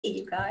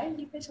You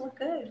guys look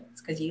good. It's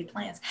because you eat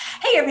plants.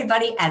 Hey,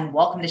 everybody, and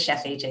welcome to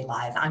Chef AJ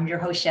Live. I'm your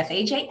host, Chef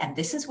AJ, and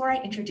this is where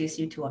I introduce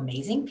you to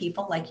amazing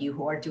people like you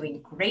who are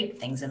doing great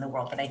things in the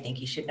world that I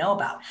think you should know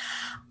about.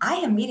 I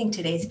am meeting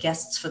today's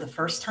guests for the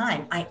first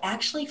time. I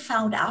actually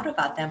found out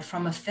about them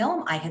from a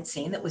film I had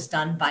seen that was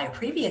done by a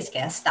previous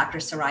guest, Dr.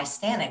 Sarai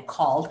Stanek,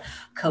 called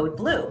Code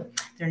Blue.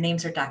 Their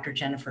names are Dr.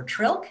 Jennifer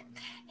Trilk,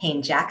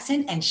 Hayne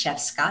Jackson, and Chef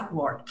Scott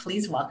Ward.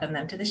 Please welcome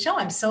them to the show.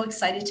 I'm so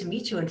excited to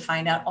meet you and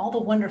find out all the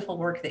wonderful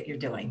work that you're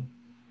doing.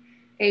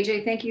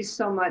 AJ, thank you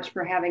so much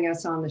for having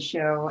us on the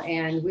show.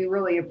 And we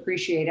really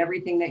appreciate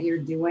everything that you're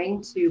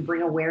doing to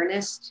bring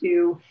awareness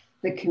to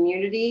the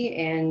community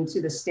and to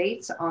the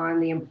states on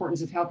the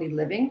importance of healthy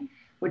living,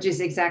 which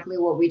is exactly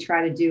what we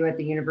try to do at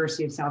the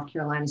University of South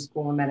Carolina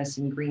School of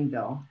Medicine,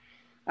 Greenville.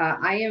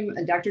 I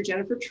am Dr.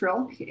 Jennifer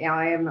Trilk.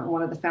 I am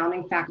one of the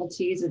founding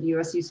faculties of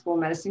USC School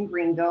of Medicine,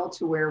 Greenville,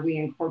 to where we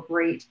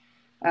incorporate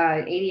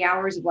 80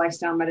 hours of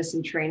lifestyle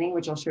medicine training,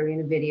 which I'll show you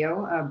in a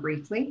video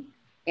briefly.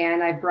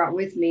 And I've brought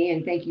with me,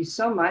 and thank you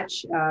so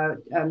much,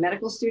 a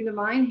medical student of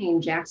mine, Hayne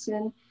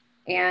Jackson,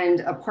 and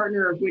a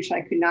partner of which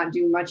I could not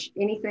do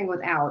anything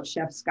without,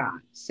 Chef Scott.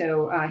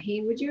 So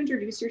Hayne, would you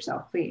introduce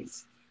yourself,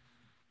 please?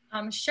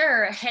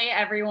 Sure. Hey,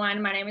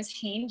 everyone. My name is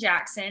Hayne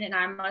Jackson, and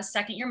I'm a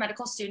second-year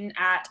medical student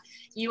at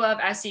U of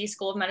SC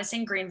School of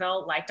Medicine,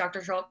 Greenville, like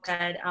Dr. Trilk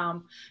said.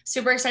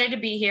 Super excited to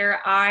be here.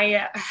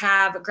 I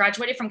have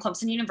graduated from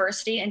Clemson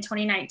University in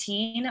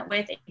 2019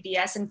 with a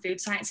BS in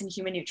Food Science and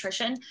Human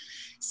Nutrition.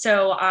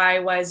 So I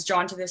was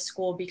drawn to this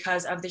school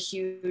because of the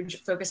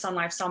huge focus on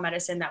lifestyle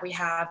medicine that we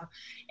have,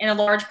 in a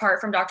large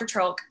part from Dr.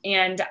 Trilk.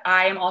 And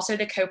I am also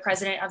the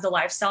co-president of the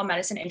Lifestyle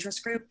Medicine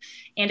Interest Group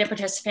and a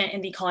participant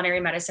in the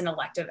Culinary Medicine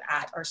elective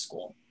at our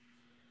school.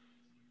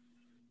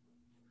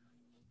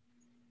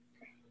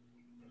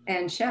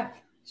 And Chef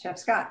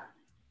Scott.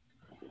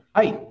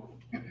 Hi,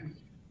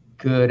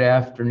 good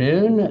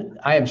afternoon.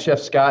 I am Chef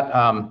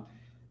Scott.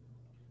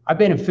 I've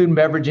been in food and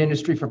beverage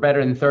industry for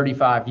better than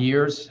 35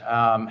 years.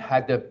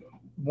 Had the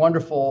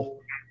wonderful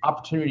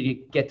opportunity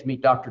to get to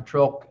meet Dr.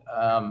 Trilk,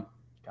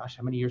 gosh,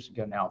 how many years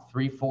ago now?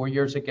 3-4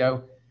 years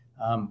ago,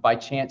 by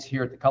chance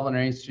here at the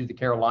Culinary Institute of the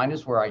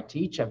Carolinas, where I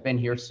teach. I've been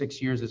here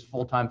 6 years as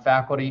full-time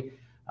faculty.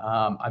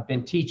 I've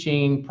been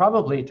teaching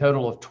probably a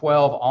total of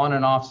 12 on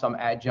and off, some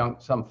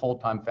adjunct, some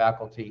full-time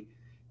faculty,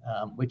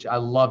 which I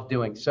love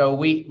doing. So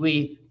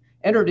we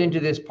entered into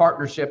this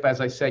partnership,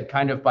 as I said,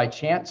 kind of by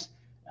chance.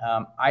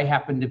 I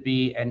happen to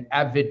be an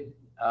avid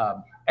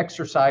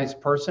exercise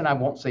person. I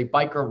won't say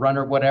biker,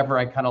 runner, whatever.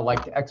 I kind of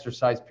like to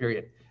exercise,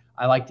 period.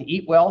 I like to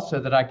eat well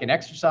so that I can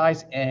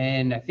exercise.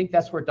 And I think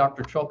that's where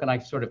Dr. Trilk and I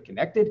sort of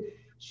connected.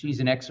 She's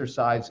an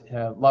exercise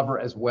lover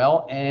as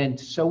well. And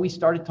so we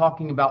started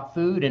talking about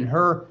food, and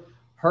her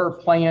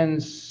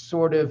plans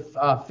sort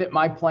of fit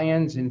my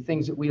plans and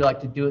things that we like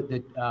to do at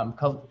the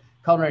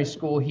culinary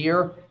school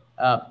here.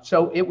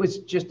 So it was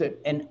just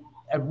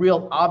a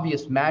real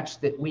obvious match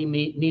that we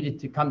needed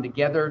to come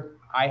together.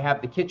 I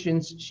have the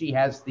kitchens, she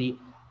has the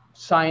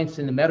science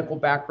and the medical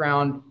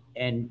background,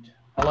 and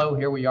hello,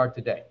 here we are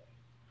today.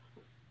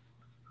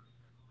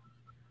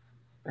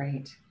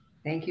 Great.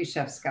 Thank you,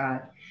 Chef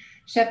Scott.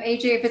 Chef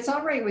AJ, if it's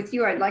all right with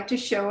you, I'd like to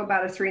show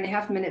about a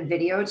 3.5-minute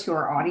video to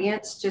our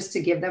audience just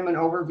to give them an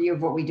overview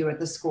of what we do at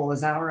the school.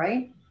 Is that all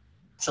right?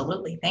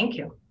 Absolutely. Thank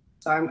you.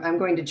 So I'm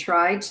going to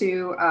try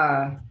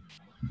to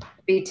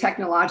be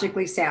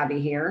technologically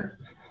savvy here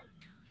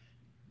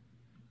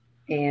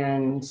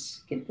and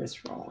get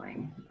this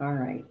rolling. All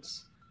right.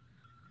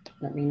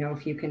 Let me know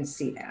if you can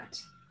see that.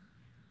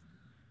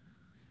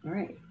 All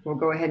right, we'll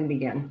go ahead and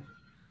begin.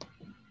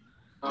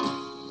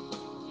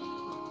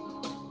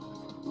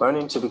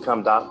 Learning to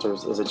become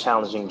doctors is a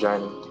challenging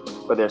journey,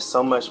 but there's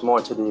so much more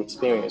to the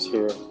experience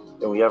here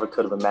than we ever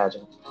could have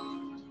imagined.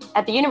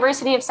 At the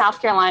University of South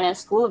Carolina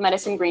School of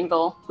Medicine,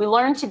 Greenville, we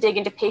learn to dig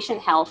into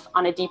patient health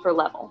on a deeper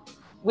level.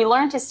 We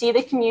learn to see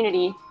the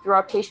community through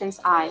our patients'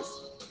 eyes.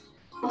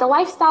 The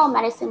Lifestyle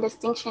Medicine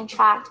Distinction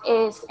Track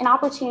is an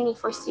opportunity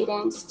for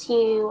students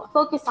to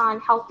focus on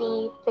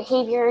healthy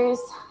behaviors,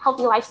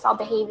 healthy lifestyle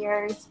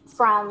behaviors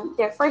from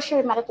their first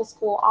year of medical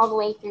school all the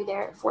way through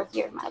their 4th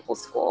year of medical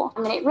school.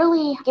 And it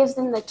really gives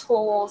them the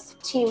tools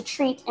to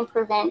treat and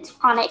prevent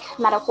chronic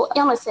medical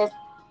illnesses.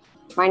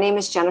 My name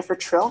is Jennifer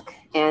Trilk,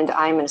 and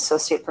I'm an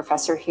associate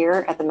professor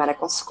here at the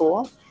medical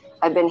school.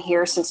 I've been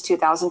here since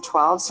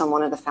 2012, so I'm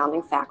one of the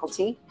founding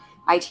faculty.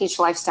 I teach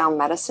lifestyle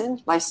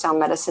medicine. Lifestyle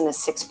medicine is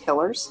 6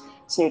 pillars.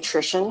 It's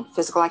nutrition,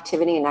 physical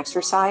activity and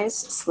exercise,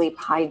 sleep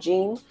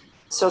hygiene,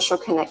 social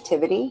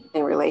connectivity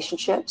and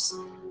relationships,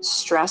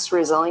 stress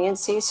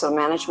resiliency, so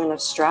management of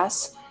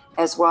stress,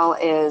 as well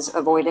as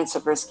avoidance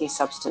of risky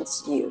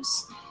substance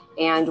use.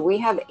 And we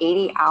have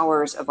 80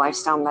 hours of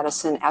lifestyle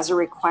medicine as a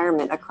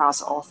requirement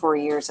across all 4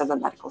 years of the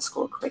medical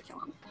school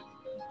curriculum.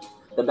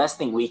 The best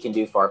thing we can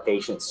do for our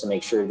patients to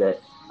make sure that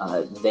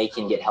they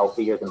can get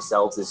healthier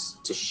themselves is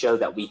to show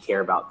that we care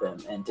about them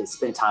and to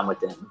spend time with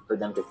them, for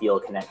them to feel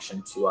a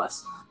connection to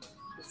us.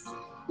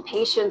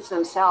 Patients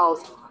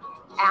themselves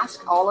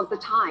ask all of the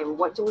time,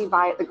 what do we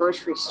buy at the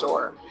grocery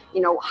store?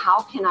 You know,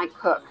 how can I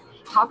cook?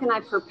 How can I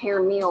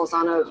prepare meals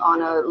on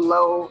a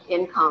low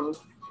income?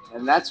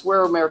 And that's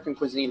where American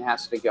cuisine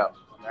has to go.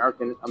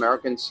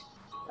 Americans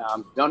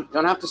don't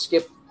have to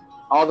skip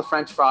all the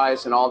French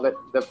fries and all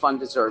the fun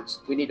desserts.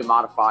 We need to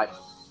modify.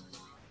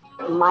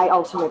 My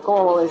ultimate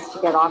goal is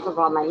to get off of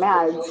all my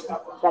meds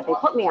that they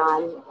put me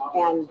on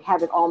and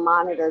have it all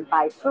monitored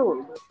by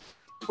food.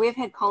 We've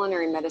had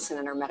culinary medicine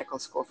in our medical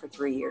school for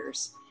 3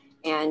 years.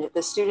 And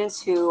the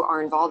students who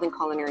are involved in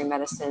culinary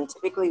medicine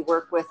typically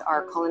work with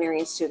our Culinary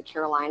Institute of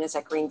Carolinas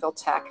at Greenville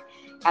Tech,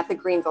 at the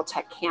Greenville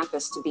Tech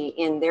campus, to be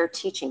in their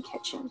teaching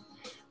kitchen.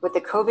 With the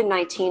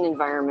COVID-19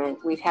 environment,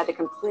 we've had to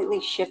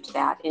completely shift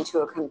that into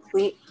a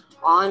complete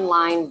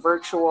online,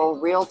 virtual,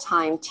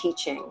 real-time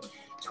teaching,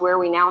 to where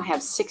we now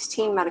have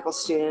 16 medical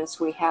students.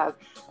 We have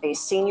a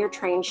senior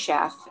trained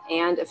chef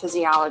and a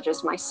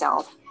physiologist,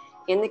 myself,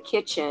 in the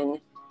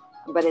kitchen,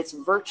 but it's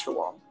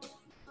virtual.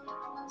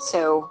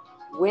 So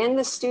when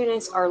the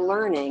students are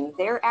learning,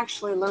 they're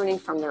actually learning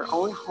from their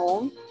own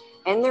home,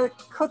 and they're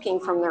cooking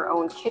from their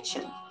own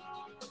kitchen.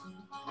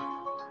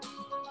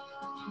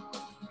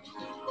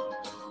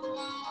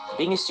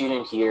 Being a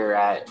student here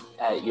at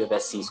U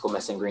of SC School of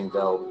Medicine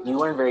Greenville, you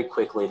learn very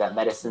quickly that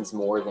medicine's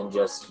more than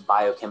just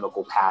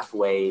biochemical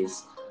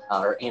pathways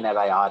or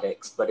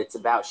antibiotics, but it's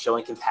about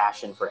showing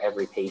compassion for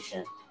every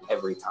patient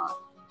every time.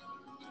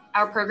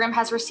 Our program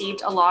has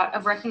received a lot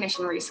of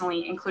recognition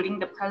recently, including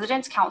the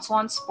President's Council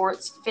on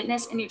Sports,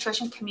 Fitness, and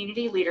Nutrition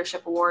Community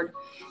Leadership Award,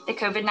 the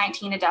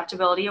COVID-19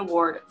 Adaptability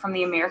Award from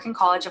the American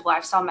College of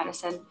Lifestyle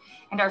Medicine,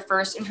 and our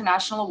first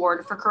international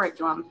award for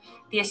curriculum,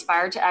 the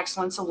Aspire to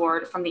Excellence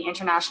Award from the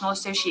International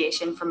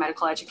Association for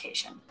Medical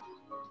Education.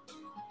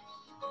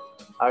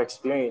 Our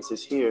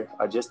experiences here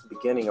are just the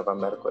beginning of our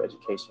medical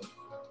education.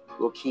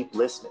 We'll keep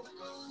listening,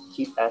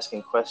 keep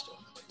asking questions,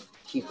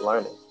 keep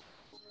learning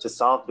to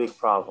solve big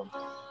problems,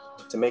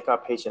 to make our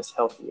patients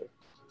healthier,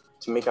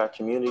 to make our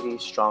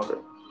communities stronger,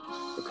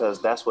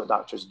 because that's what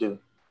doctors do.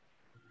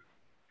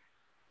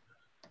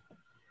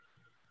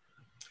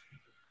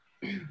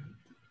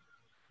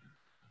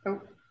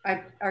 Oh,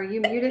 are you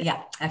muted?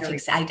 Yeah, I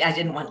think so. I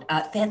didn't want,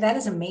 that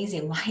is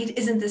amazing. Why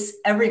isn't this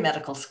every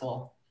medical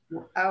school?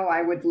 Oh,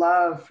 I would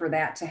love for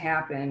that to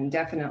happen,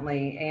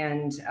 definitely.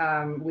 And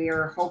we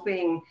are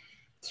hoping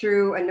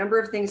through a number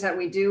of things that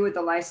we do with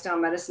the Lifestyle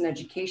Medicine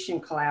Education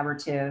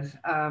Collaborative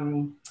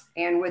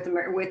and with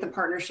the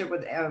partnership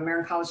with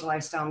American College of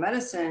Lifestyle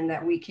Medicine,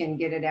 that we can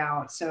get it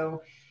out.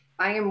 So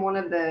I am one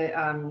of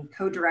the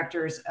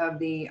co-directors of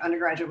the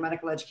Undergraduate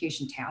Medical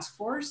Education Task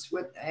Force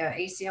with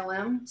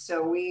ACLM.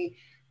 So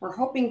we're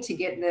hoping to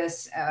get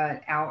this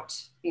out,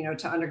 you know,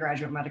 to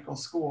undergraduate medical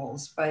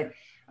schools. But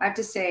I have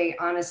to say,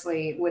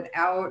 honestly,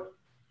 without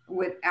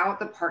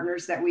the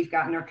partners that we've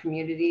got in our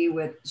community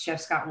with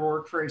Chef Scott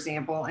Rourke, for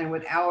example, and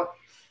without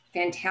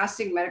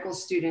fantastic medical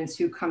students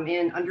who come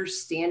in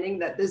understanding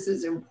that this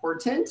is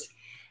important,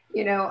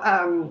 you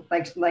know,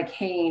 like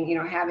Hayne, you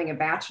know, having a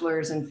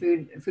bachelor's in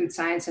food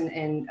science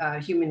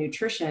and human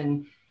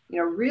nutrition, you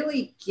know,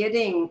 really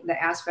getting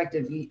the aspect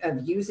of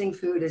using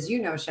food, as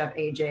you know, Chef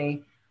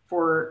AJ,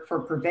 for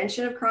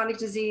prevention of chronic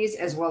disease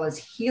as well as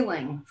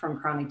healing from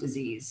chronic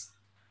disease.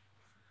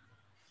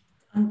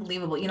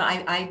 Unbelievable. You know,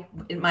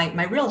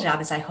 my real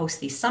job is I host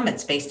these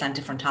summits based on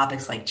different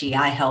topics like GI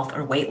health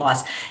or weight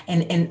loss.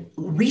 And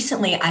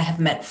recently I have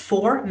met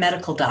 4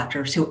 medical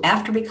doctors who,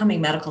 after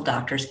becoming medical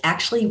doctors,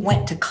 actually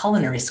went to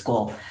culinary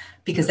school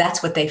because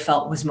that's what they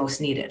felt was most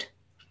needed.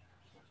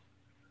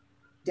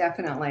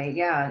 Definitely.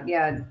 Yeah.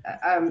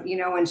 You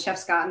know, and Chef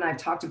Scott and I've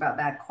talked about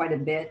that quite a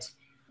bit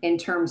in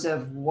terms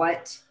of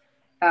what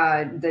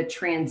the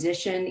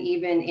transition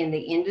even in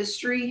the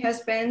industry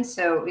has been.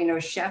 So, you know,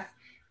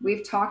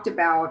 we've talked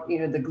about, you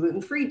know, the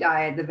gluten-free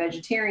diet, the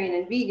vegetarian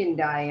and vegan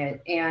diet,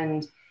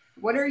 and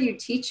what are you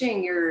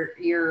teaching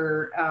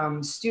your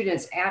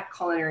students at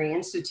Culinary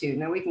Institute?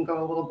 Now we can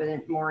go a little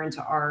bit more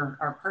into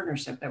our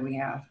partnership that we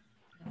have.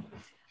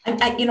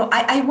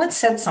 I once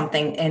said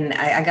something, and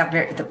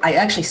I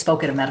actually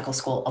spoke at a medical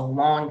school a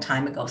long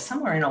time ago,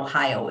 somewhere in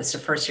Ohio. It was to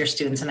first year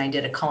students, and I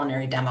did a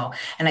culinary demo.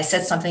 And I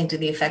said something to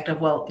the effect of,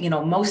 well, you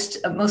know,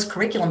 most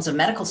curriculums of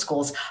medical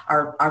schools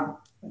are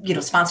you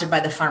know, sponsored by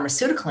the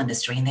pharmaceutical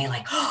industry. And they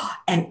like, oh,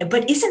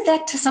 but isn't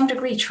that to some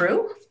degree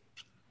true?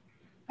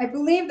 I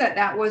believe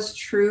that was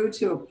true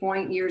to a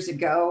point years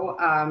ago.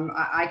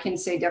 I can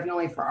say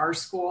definitely for our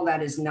school,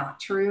 that is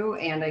not true.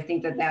 And I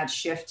think that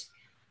has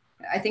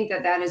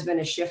been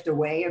a shift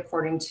away,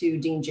 according to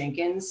Dean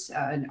Jenkins,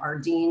 our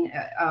dean,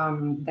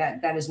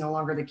 that is no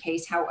longer the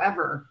case.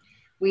 However,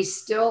 we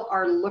still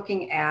are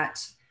looking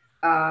at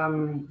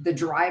the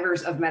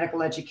drivers of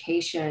medical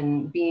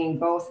education being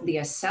both the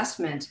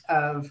assessment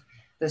of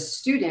the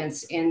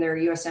students in their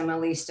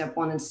USMLE Step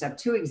 1 and Step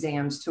 2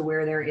 exams, to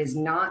where there is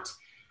not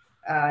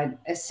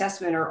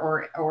assessment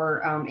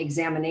or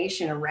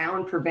examination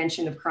around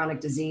prevention of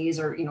chronic disease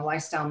or, you know,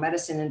 lifestyle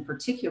medicine in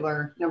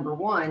particular, number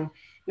one.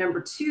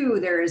 Number two,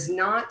 there is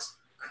not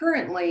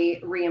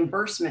currently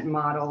reimbursement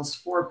models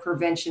for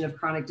prevention of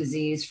chronic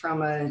disease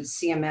from a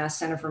CMS,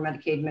 Center for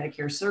Medicaid and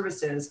Medicare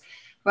Services.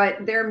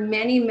 But there are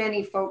many,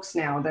 many folks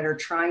now that are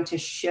trying to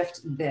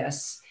shift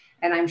this.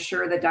 And I'm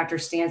sure that Dr.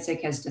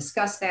 Stancic has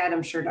discussed that.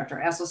 I'm sure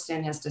Dr.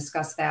 Esselstyn has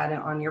discussed that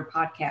on your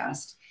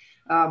podcast.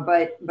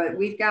 But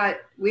we've got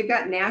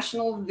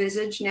national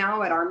visage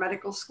now at our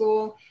medical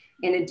school,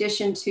 in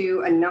addition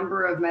to a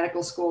number of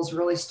medical schools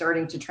really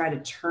starting to try to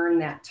turn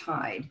that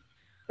tide.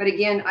 But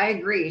again, I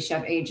agree,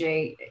 Chef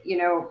AJ. You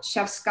know,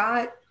 Chef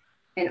Scott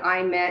and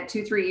I met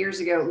 2-3 years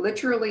ago,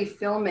 literally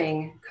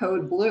filming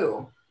Code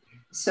Blue.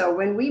 So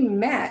when we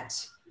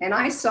met, and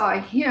I saw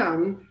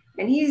him,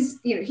 and he's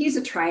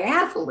a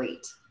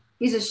triathlete.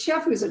 He's a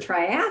chef who's a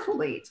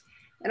triathlete.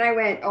 And I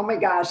went, oh my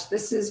gosh,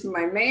 this is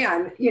my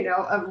man, you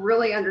know, of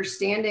really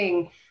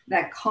understanding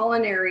that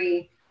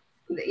culinary,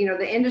 you know,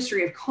 the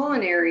industry of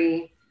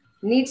culinary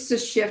needs to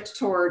shift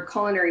toward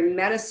culinary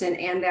medicine,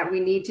 and that we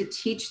need to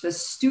teach the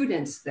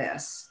students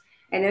this.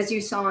 And as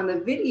you saw in the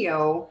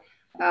video,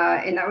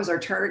 and that was our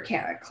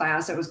charter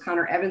class, it was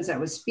Connor Evans that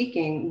was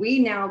speaking. We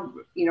now,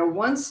 you know,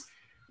 once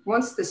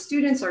the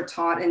students are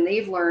taught and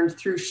they've learned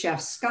through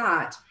Chef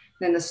Scott,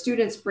 then the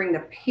students bring the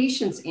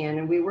patients in,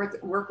 and we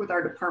work with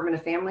our Department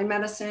of Family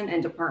Medicine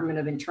and Department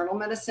of Internal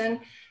Medicine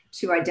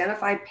to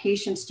identify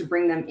patients to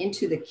bring them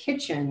into the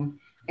kitchen.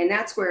 And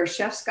that's where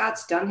Chef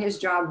Scott's done his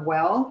job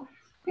well.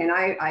 And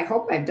I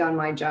hope I've done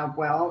my job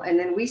well. And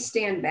then we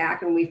stand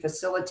back and we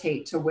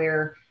facilitate to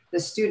where the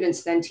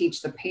students then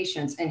teach the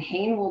patients. And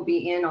Hayne will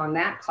be in on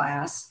that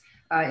class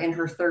in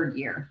her 3rd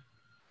year.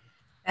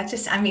 That's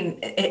just, I mean,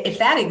 if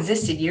that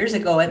existed years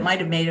ago, it might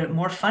have made it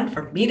more fun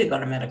for me to go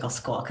to medical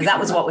school, because that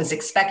was what was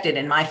expected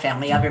in my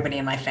family. Everybody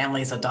in my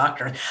family is a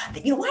doctor.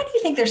 You know, why do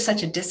you think there's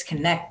such a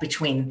disconnect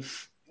between,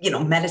 you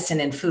know,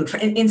 medicine and food?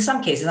 In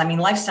some cases, I mean,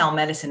 lifestyle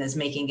medicine is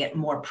making it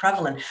more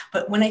prevalent.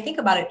 But when I think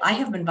about it, I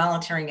have been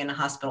volunteering in a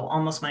hospital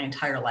almost my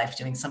entire life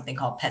doing something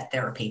called pet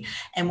therapy.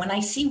 And when I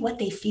see what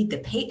they feed the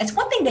patients, it's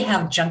one thing to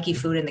have junky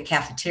food in the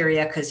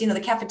cafeteria, because, you know, the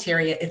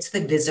cafeteria, it's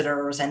the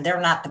visitors and they're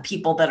not the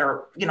people that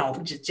are, you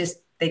know, just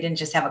they didn't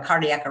just have a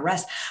cardiac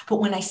arrest. But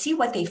when I see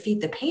what they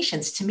feed the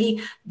patients, to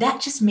me,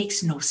 that just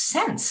makes no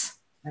sense.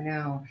 I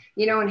know.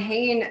 You know, and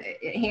Hayne,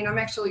 I'm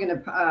actually going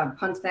to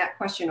punt that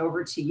question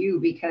over to you,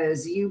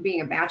 because you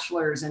being a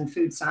bachelor's in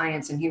food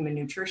science and human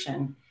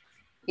nutrition,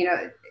 you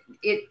know,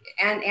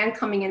 and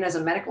coming in as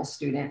a medical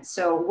student.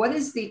 So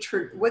what's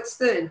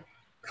the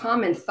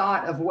common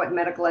thought of what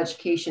medical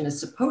education is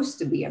supposed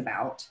to be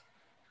about?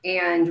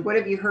 And what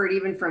have you heard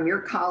even from your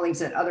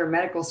colleagues at other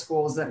medical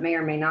schools that may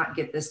or may not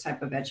get this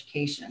type of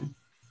education?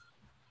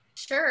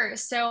 Sure.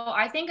 So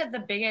I think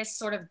the biggest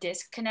sort of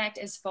disconnect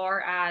as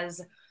far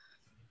as,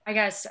 I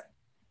guess,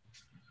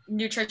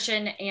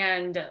 nutrition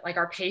and like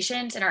our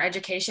patients and our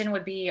education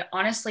would be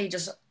honestly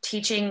just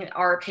teaching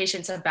our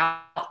patients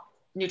about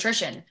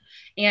nutrition.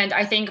 And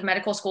I think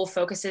medical school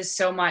focuses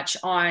so much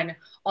on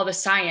all the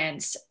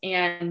science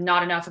and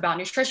not enough about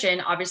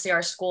nutrition. Obviously,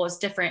 our school is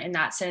different in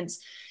that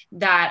sense,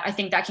 that I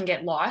think that can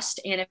get lost.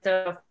 And if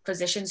the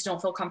physicians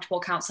don't feel comfortable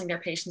counseling their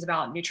patients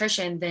about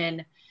nutrition,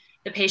 then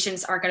the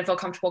patients aren't going to feel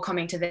comfortable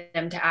coming to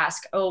them to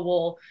ask, oh,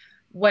 well,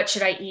 what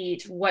should I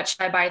eat? What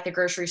should I buy at the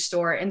grocery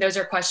store? And those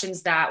are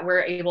questions that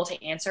we're able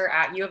to answer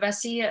at U of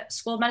SC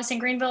School of Medicine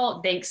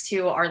Greenville, thanks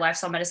to our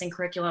lifestyle medicine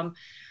curriculum.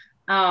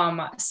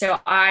 So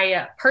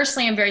I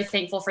personally am very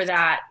thankful for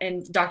that.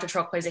 And Dr.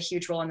 Trilk plays a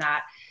huge role in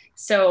that.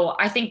 So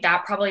I think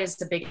that probably is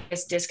the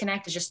biggest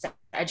disconnect, is just the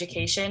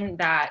education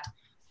that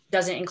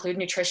doesn't include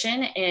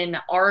nutrition in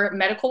our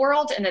medical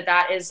world, and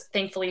that is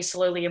thankfully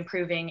slowly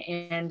improving.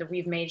 And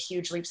we've made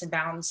huge leaps and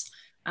bounds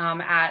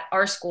at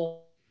our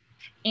school.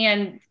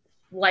 And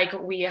like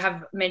we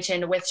have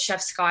mentioned with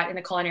Chef Scott in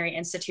the Culinary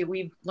Institute,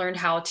 we've learned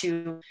how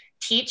to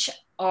teach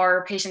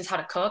our patients how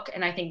to cook.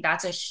 And I think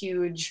that's a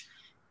huge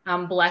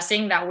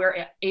blessing that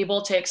we're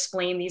able to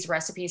explain these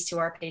recipes to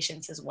our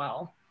patients as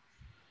well.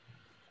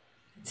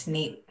 It's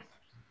neat.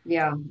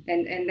 Yeah,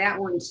 and that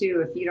one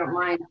too, if you don't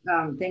mind,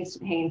 thanks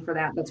Hayne for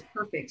that. That's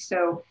perfect.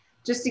 So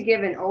just to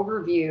give an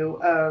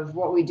overview of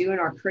what we do in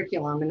our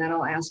curriculum, and then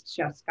I'll ask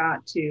Chef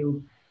Scott to,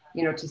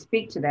 you know, to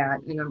speak to that.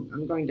 And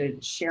I'm going to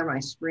share my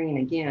screen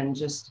again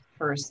just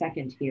for a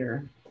second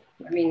here.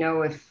 Let me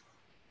know if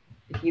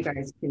you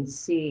guys can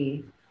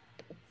see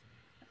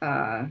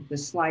the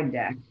slide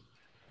deck.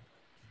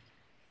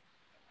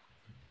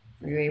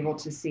 Are you able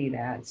to see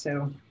that?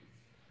 So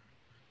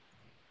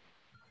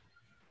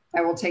I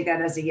will take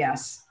that as a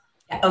yes.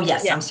 Oh,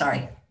 yes, Yeah. I'm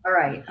sorry. All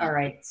right, all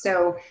right.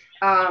 So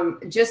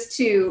just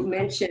to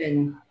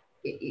mention,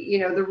 you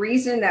know, the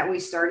reason that we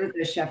started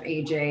the Chef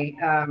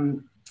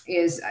AJ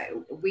is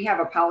we have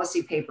a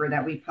policy paper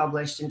that we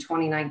published in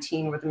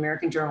 2019 with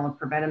American Journal of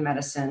Preventive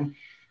Medicine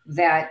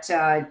that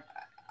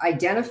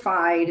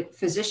identified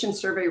physician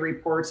survey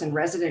reports and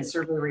resident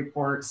survey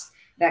reports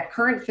that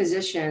current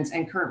physicians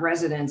and current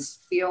residents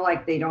feel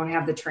like they don't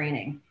have the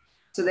training.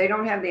 So they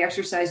don't have the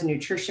exercise,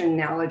 nutrition,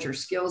 knowledge, or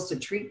skills to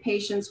treat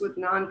patients with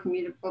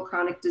non-communicable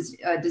chronic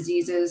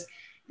diseases.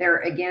 There,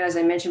 again, as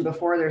I mentioned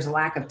before, there's a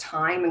lack of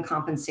time and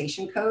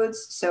compensation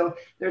codes. So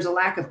there's a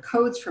lack of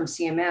codes from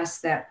CMS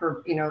that,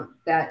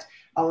 that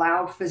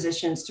allow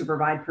physicians to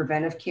provide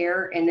preventive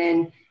care. And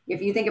then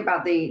if you think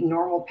about the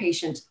normal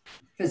patient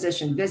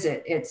physician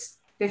visit, it's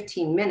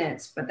 15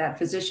 minutes, but that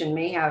physician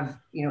may have,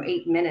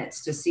 8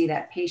 minutes to see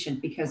that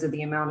patient because of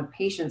the amount of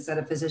patients that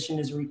a physician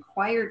is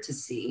required to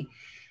see.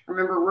 I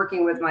remember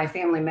working with my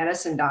family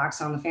medicine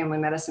docs on the family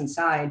medicine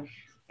side,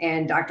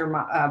 and Dr.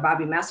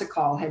 Bobby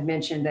Massacall had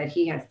mentioned that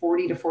he had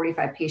 40 to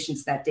 45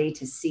 patients that day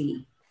to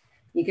see.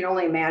 You can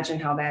only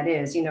imagine how that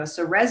is,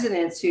 so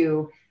residents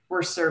who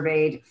were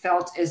surveyed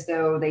felt as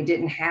though they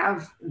didn't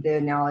have the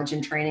knowledge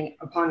and training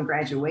upon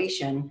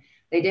graduation.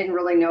 They didn't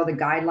really know the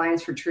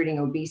guidelines for treating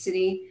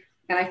obesity.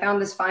 And I found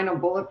this final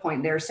bullet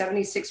point there,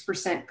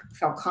 76%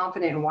 felt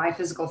confident in why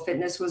physical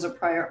fitness was a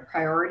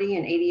priority,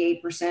 and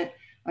 88%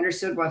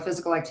 understood why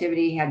physical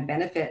activity had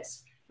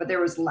benefits. But there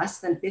was less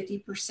than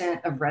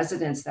 50% of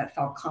residents that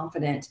felt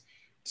confident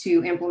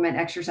to implement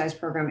exercise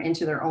program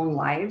into their own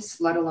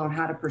lives, let alone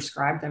how to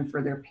prescribe them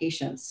for their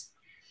patients.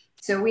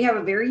 So we have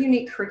a very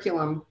unique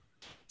curriculum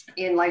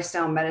in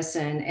lifestyle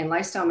medicine, and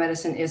lifestyle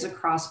medicine is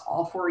across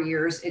all 4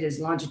 years. It is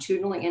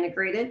longitudinally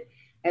integrated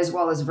as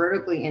well as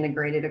vertically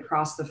integrated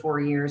across the 4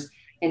 years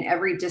in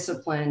every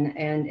discipline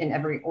and in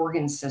every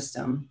organ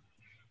system.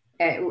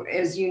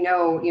 As you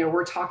know,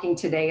 we're talking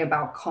today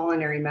about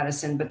culinary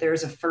medicine, but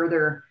there's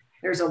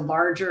a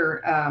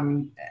larger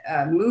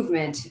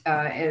movement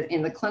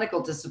in the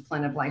clinical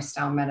discipline of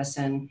lifestyle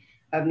medicine,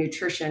 of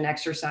nutrition,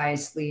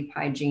 exercise, sleep,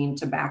 hygiene,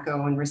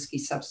 tobacco, and risky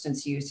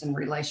substance use, and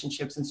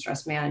relationships and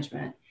stress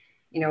management.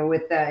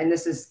 And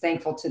this is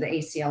thankful to the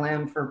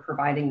ACLM for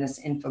providing this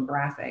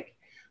infographic.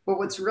 But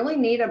what's really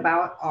neat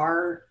about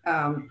our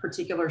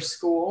particular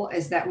school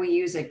is that we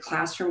use a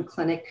classroom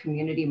clinic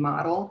community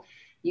model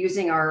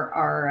using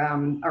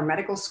our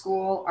medical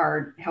school,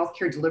 our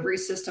healthcare delivery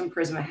system,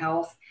 Prisma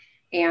Health,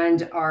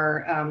 and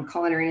our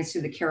Culinary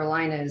Institute of the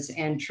Carolinas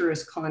and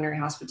Truist Culinary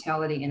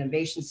Hospitality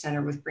Innovation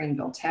Center with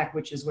Greenville Tech,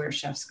 which is where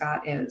Chef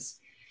Scott is.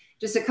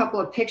 Just a couple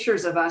of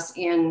pictures of us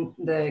in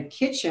the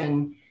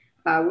kitchen,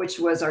 which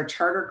was our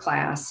charter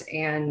class.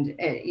 And,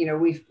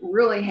 we've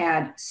really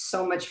had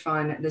so much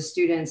fun. The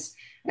students,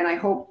 and I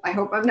hope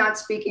I'm not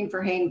speaking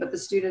for Hayne, but the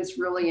students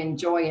really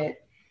enjoy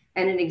it.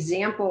 And an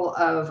example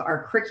of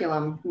our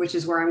curriculum, which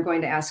is where I'm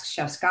going to ask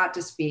Chef Scott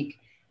to speak,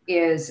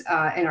 is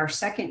in our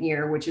second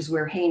year, which is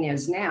where Hayne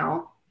is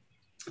now,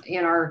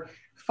 in our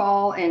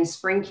fall and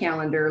spring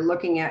calendar,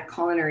 looking at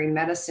culinary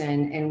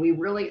medicine. And we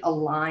really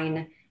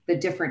align the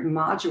different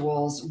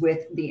modules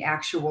with the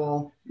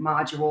actual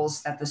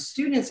modules that the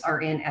students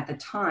are in at the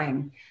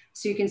time.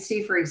 So you can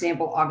see, for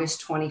example,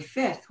 August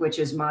 25th, which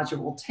is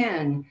module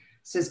 10,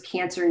 says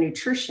cancer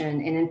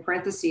nutrition, and in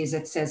parentheses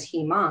it says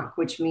hem-onc,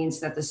 which means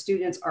that the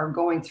students are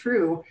going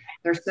through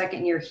their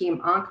second year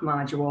hem-onc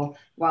module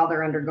while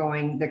they're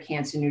undergoing the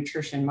cancer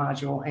nutrition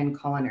module in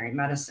culinary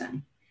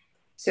medicine.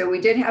 So we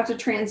did have to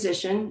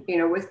transition,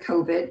 with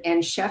COVID,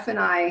 and Chef and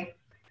I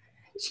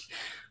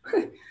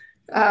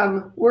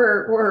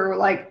we're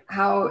like,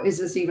 how is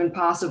this even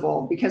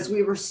possible? Because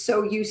we were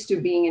so used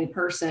to being in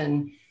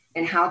person,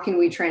 and how can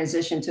we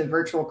transition to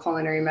virtual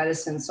culinary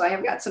medicine? So I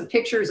have got some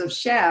pictures of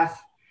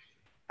Chef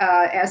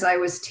as I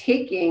was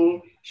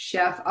taking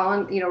Chef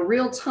on,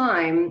 real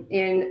time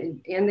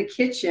in the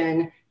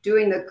kitchen,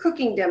 doing the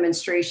cooking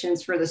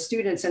demonstrations for the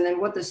students, and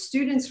then what the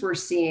students were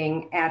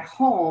seeing at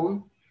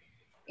home.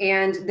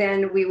 And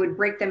then we would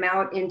break them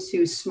out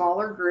into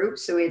smaller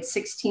groups. So we had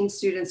 16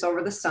 students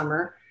over the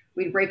summer.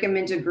 We'd break them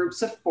into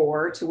groups of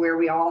 4 to where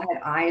we all had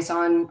eyes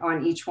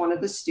on each one of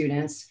the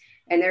students.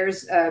 And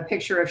there's a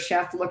picture of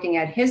Chef looking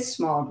at his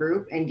small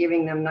group and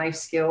giving them knife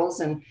skills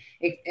and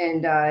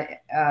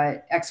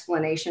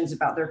explanations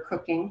about their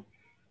cooking.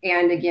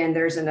 And again,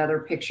 there's another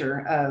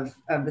picture of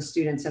the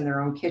students in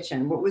their own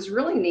kitchen. What was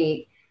really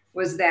neat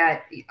was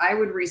that I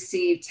would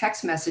receive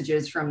text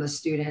messages from the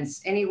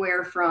students,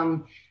 anywhere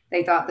from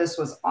they thought this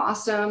was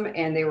awesome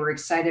and they were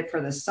excited for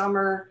the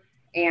summer,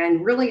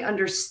 and really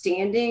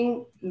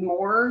understanding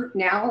more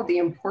now the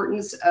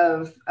importance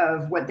of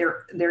what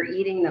they're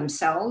eating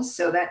themselves.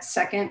 So that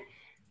second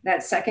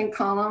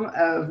column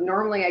of,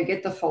 normally I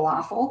get the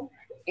falafel,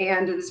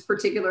 and this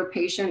particular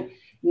patient,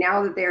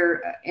 now that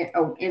they're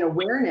in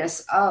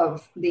awareness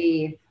of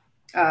the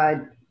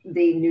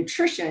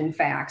nutrition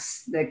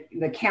facts,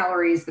 the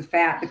calories, the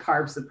fat, the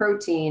carbs, the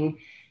protein,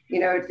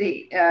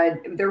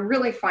 they're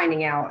really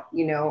finding out,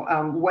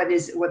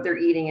 what they're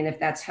eating and if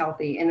that's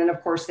healthy. And then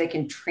of course they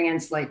can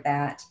translate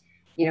that,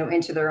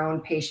 into their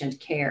own patient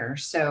care.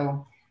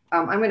 So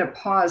I'm going to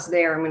pause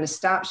there. I'm going to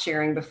stop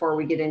sharing before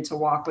we get into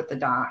Walk with the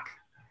Doc,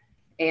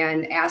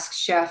 and ask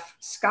Chef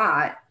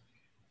Scott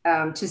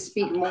to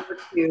speak more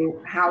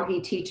to how he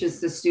teaches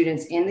the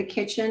students in the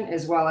kitchen,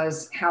 as well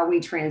as how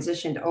we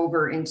transitioned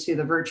over into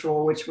the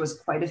virtual, which was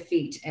quite a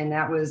feat. And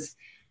that was,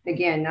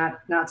 again,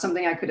 not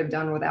something I could have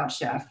done without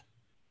Chef.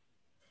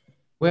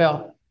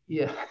 Well,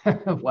 yeah,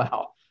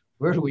 wow.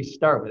 Where do we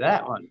start with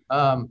that one?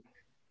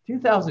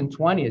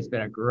 2020 has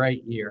been a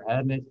great year,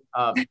 hasn't it?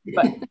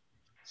 But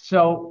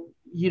So,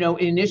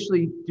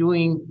 initially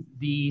doing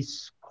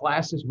these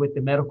classes with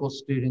the medical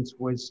students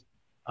was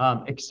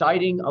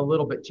exciting, a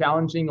little bit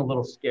challenging, a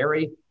little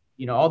scary.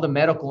 All the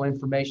medical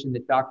information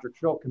that Dr.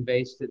 Trilk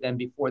conveys to them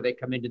before they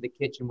come into the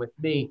kitchen with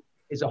me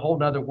is a whole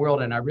nother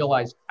world. And I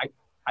realized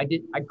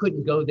I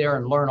couldn't go there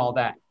and learn all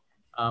that.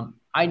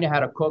 I know how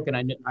to cook,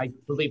 and I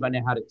believe I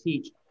know how to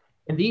teach.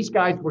 And these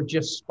guys were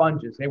just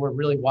sponges. They were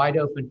really wide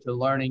open to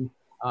learning.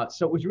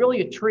 So it was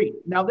really a treat.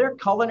 Now, their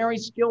culinary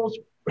skills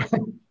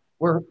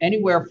were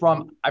anywhere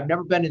from I've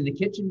never been in the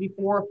kitchen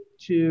before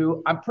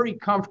to I'm pretty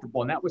comfortable.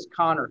 And that was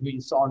Connor, who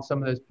you saw in some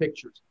of those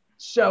pictures.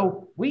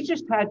 So we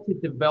just had to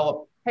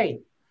develop,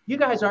 hey, you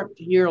guys aren't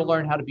here to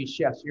learn how to be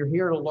chefs. You're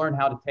here to learn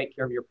how to take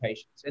care of your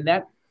patients. And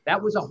that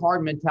was a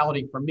hard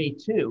mentality for me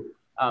too.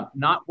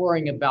 Not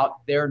worrying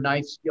about their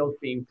knife skills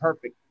being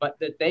perfect, but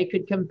that they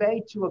could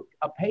convey to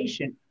a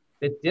patient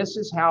that this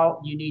is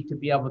how you need to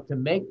be able to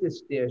make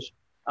this dish.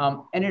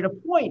 And at a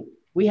point,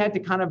 we had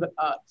to kind of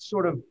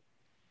sort of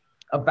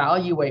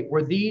evaluate,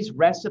 were these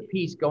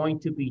recipes going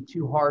to be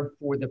too hard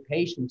for the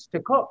patients to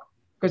cook?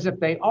 Because if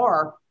they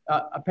are,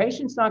 a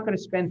patient's not going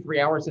to spend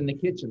 3 hours in the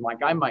kitchen like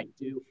I might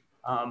do.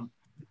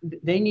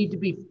 They need to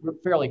be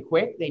fairly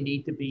quick. They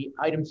need to be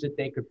items that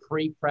they could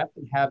pre-prep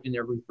and have in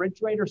their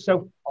refrigerator.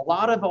 So a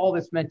lot of all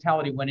this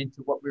mentality went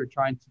into what we were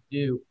trying to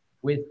do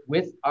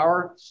with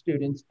our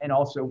students and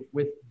also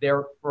with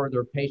their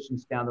further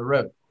patients down the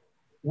road.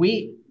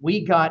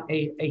 We got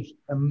a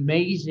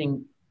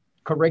amazing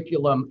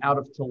curriculum out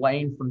of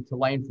Tulane from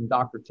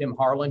Dr. Tim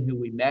Harlan, who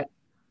we met.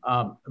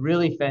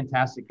 Really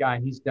fantastic guy.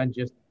 He's done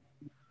just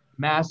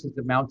massive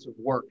amounts of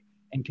work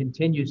and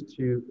continues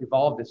to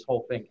evolve this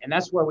whole thing. And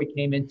that's where we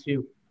came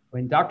into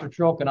when Dr.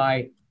 Trilk and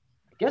I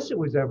guess it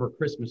was over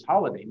Christmas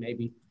holiday,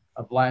 maybe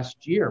of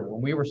last year,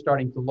 when we were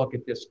starting to look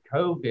at this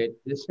COVID,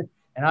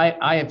 and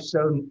I have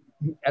so,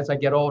 as I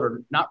get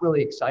older, not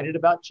really excited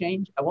about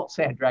change. I won't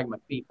say I drag my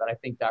feet, but I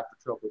think Dr.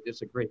 Trilk would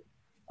disagree.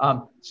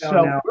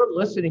 We're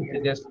listening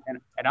to this,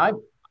 and I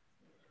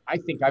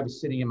think I was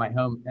sitting in my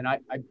home, and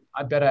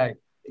I bet I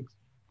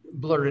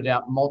blurted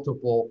out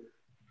multiple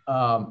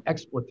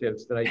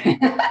expletives that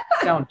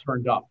I sound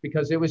turned off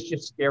because it was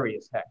just scary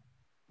as heck.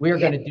 We are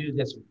going to do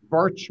this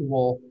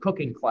virtual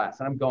cooking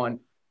class, and I'm going,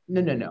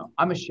 no.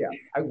 I'm a chef.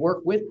 I work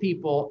with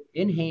people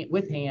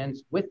with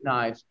hands, with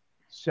knives.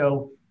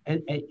 So,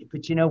 but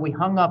we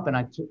hung up, and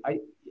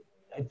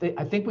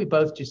I think we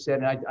both just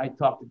said, and I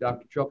talked to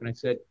Dr. Trilk, and I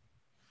said,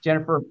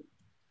 Jennifer,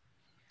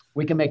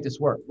 we can make this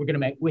work.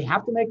 We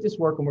have to make this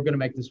work, and we're going to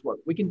make this work.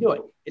 We can do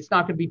it. It's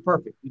not going to be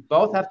perfect. We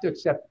both have to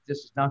accept that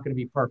this is not going to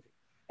be perfect.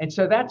 And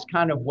so that's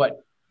kind of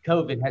what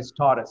COVID has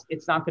taught us.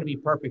 It's not going to be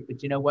perfect,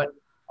 but you know what?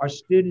 Our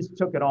students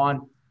took it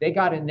on. They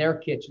got in their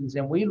kitchens,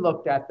 and we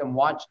looked at them,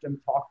 watched them,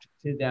 talked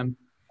to them,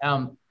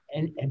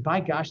 and by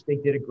gosh, they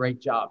did a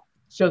great job.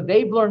 So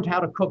they've learned how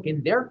to cook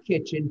in their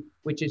kitchen,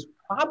 which is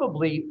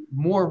probably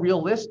more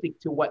realistic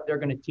to what they're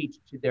going to teach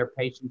to their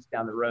patients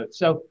down the road.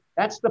 So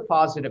that's the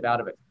positive out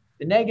of it.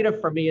 The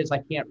negative for me is I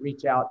can't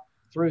reach out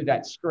through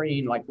that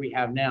screen like we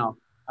have now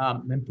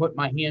and put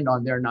my hand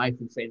on their knife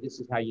and say,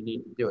 this is how you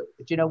need to do it.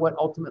 But you know what?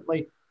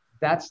 Ultimately,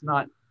 that's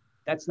not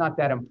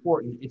that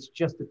important. It's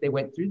just that they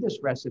went through this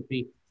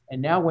recipe.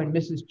 And now when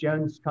Mrs.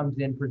 Jones comes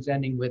in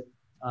presenting with,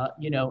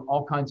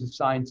 all kinds of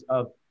signs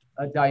of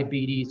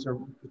diabetes or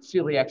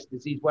celiac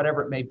disease,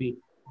 whatever it may be,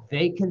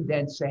 they can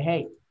then say,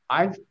 hey,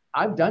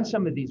 I've done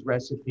some of these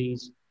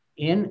recipes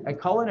in a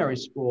culinary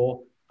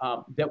school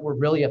that were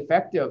really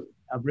effective,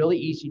 really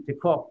easy to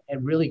cook,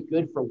 and really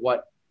good for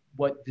what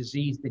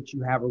disease that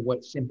you have or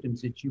what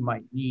symptoms that you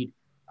might need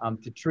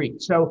to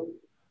treat. So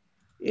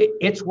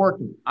it's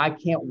working. I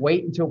can't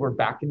wait until we're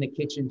back in the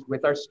kitchens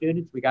with our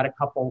students. We got a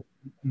couple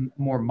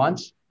more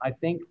months, I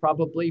think,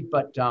 probably,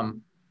 but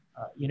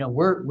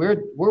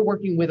we're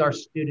working with our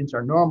students,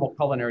 our normal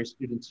culinary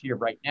students here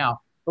right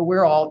now, but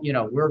we're all,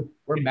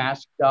 we're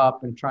masked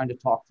up and trying to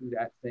talk through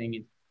that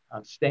thing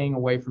and staying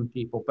away from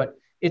people, but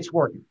it's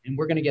working, and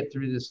we're going to get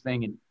through this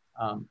thing.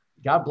 And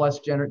God bless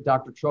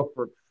Dr. Trilk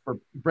for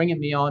bringing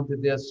me on to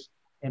this,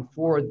 and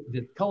for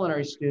the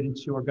culinary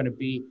students who are going to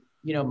be,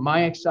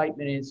 my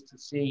excitement is to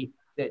see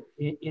that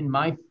in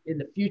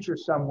the future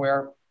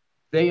somewhere,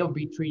 they'll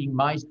be treating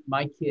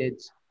my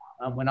kids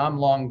when I'm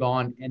long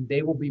gone, and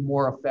they will be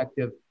more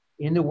effective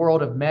in the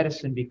world of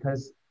medicine,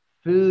 because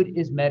food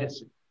is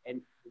medicine.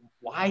 And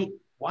why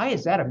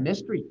is that a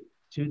mystery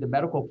to the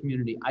medical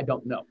community? I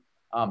don't know.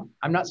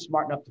 I'm not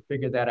smart enough to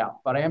figure that out,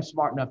 but I am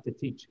smart enough to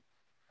teach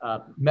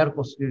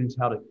medical students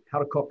how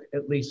to cook,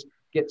 at least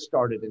get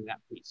started in that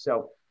piece.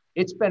 So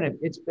it's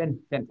been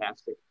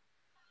fantastic.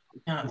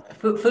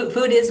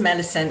 Food is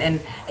medicine. And,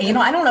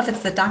 I don't know if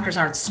it's the doctors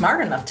aren't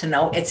smart enough to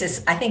know. It's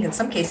just, I think in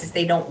some cases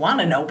they don't want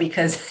to know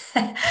because,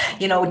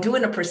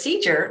 doing a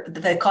procedure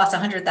that costs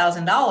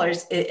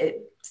 $100,000,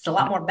 it's a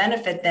lot more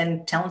benefit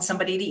than telling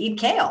somebody to eat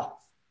kale.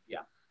 Yeah.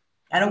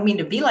 I don't mean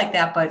to be like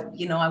that, but,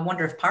 I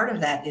wonder if part of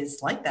that is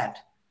like that.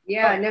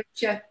 Yeah, no,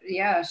 Chef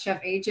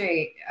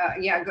AJ.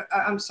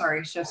 I'm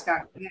sorry, Chef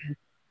Scott. Go ahead.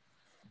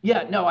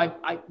 Yeah, no,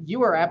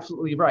 you are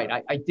absolutely right.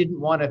 I didn't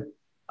want to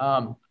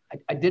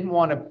I didn't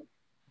want to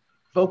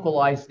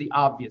vocalize the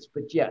obvious,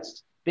 but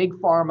yes, big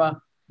pharma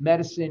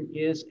medicine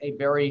is a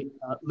very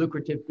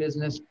lucrative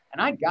business,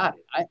 and I got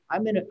it.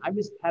 I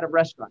just had a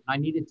restaurant. I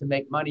needed to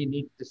make money,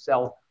 needed to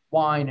sell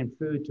wine and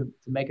food to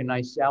make a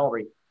nice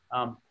salary.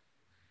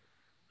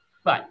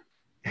 But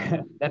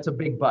that's a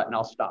big but, and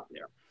I'll stop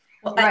there.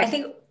 Well, right. I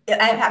think,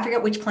 I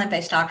forget which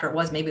plant-based doctor it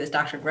was, maybe it was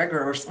Dr. Greger,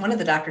 or one of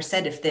the doctors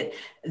said if that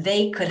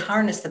they could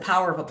harness the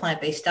power of a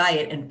plant-based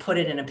diet and put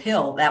it in a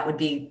pill, that would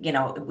be,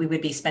 we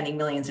would be spending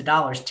millions of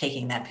dollars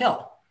taking that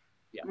pill.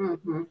 Yeah.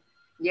 Mm-hmm.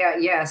 Yeah,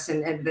 yes.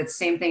 And the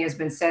same thing has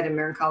been said in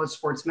American College of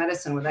Sports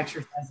Medicine with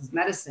exercise as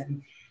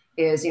medicine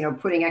is,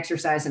 putting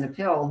exercise in a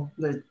pill,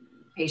 the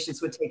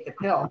patients would take the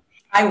pill.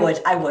 I would.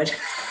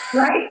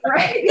 Right.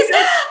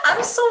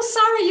 I'm so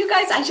sorry, you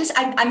guys.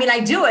 I mean, I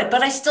do it,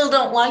 but I still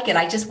don't like it.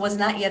 I just was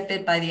not yet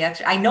bit by the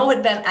exercise. I know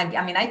it,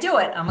 I do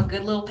it. I'm a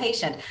good little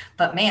patient,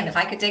 but man, if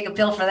I could take a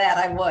pill for that,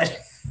 I would.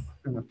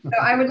 So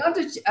I would love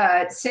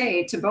to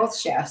say to both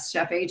chefs,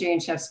 Chef AJ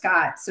and Chef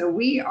Scott. So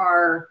we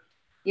are,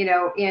 in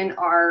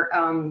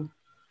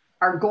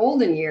our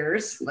golden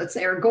years, let's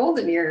say our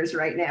golden years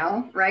right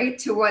now, right?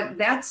 To what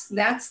that's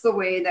the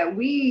way that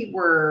we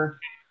were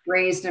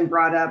raised and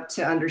brought up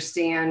to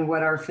understand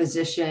what our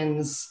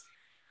physicians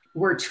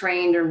were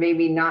trained or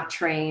maybe not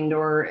trained,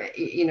 or,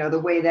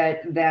 the way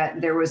that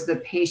there was the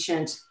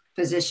patient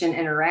physician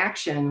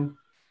interaction.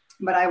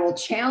 But I will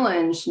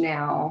challenge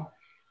now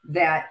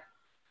that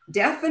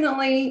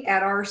definitely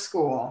at our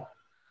school,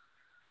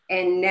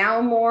 and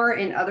now more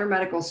in other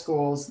medical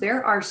schools,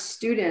 there are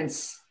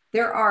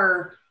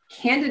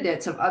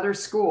candidates of other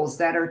schools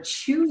that are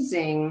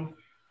choosing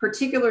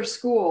particular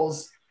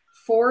schools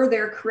for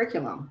their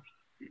curriculum.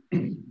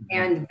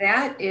 And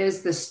that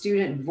is the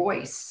student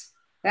voice.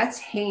 That's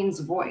Haynes'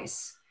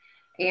 voice.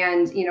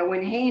 And,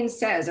 when Haynes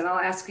says, and I'll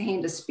ask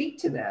Haynes to speak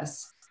to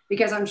this,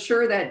 because I'm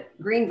sure that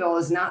Greenville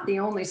is not the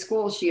only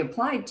school she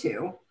applied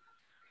to,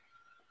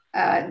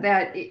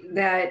 that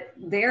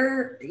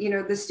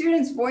the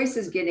student's voice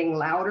is getting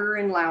louder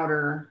and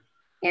louder,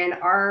 and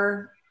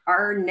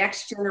our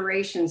next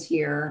generations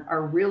here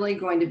are really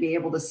going to be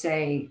able to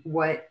say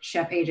what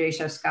Chef AJ,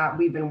 Chef Scott,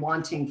 we've been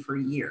wanting for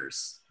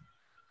years.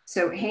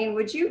 So Haynes,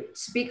 would you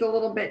speak a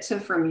little bit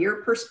from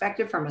your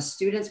perspective, from a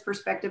student's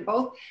perspective,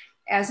 both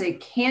as a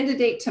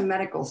candidate to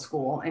medical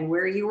school and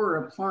where you were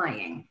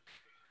applying,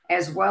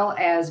 as well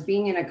as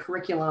being in a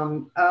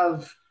curriculum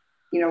of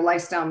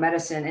lifestyle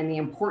medicine and the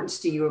importance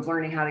to you of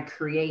learning how to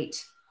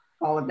create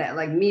all of that,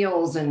 like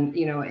meals and,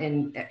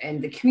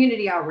 and the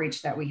community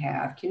outreach that we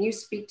have. Can you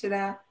speak to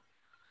that?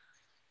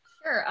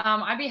 Sure,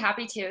 I'd be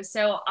happy to.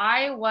 So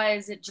I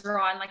was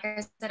drawn, like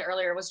I said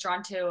earlier, was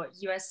drawn to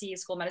USC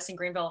School of Medicine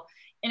Greenville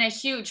in a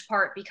huge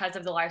part because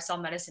of the lifestyle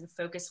medicine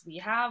focus we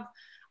have.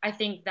 I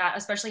think that,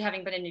 especially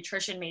having been a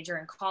nutrition major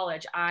in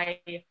college, I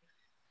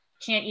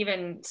can't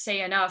even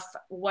say enough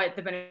what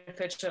the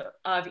benefits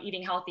of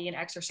eating healthy and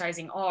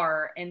exercising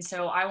are. And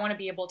so I want to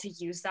be able to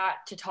use that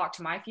to talk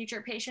to my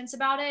future patients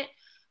about it.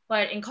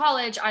 But in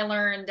college, I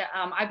learned,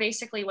 I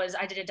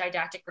did a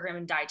didactic program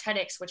in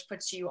dietetics, which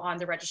puts you on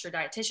the registered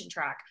dietitian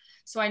track.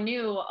 So I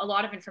knew a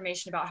lot of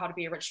information about how to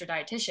be a registered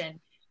dietitian,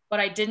 but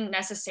I didn't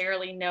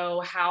necessarily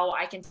know how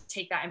I can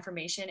take that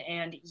information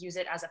and use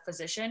it as a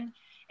physician.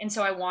 And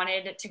so I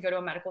wanted to go to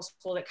a medical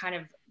school that kind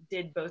of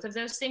did both of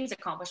those things,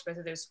 accomplished both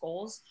of those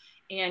goals.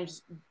 And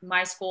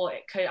my school,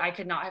 I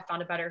could not have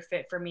found a better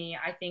fit for me.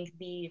 I think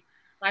the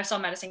lifestyle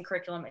medicine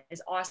curriculum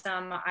is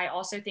awesome. I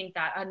also think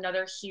that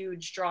another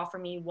huge draw for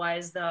me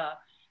was the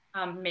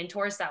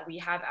mentors that we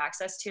have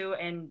access to.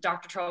 And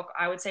Dr. Trilk,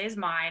 I would say, is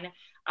mine.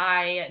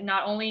 I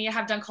not only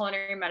have done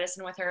culinary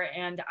medicine with her,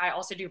 and I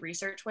also do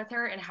research with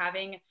her, and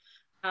having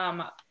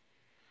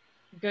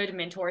good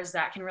mentors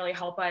that can really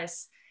help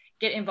us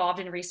get involved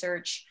in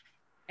research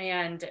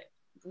and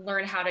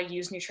learn how to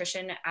use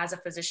nutrition as a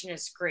physician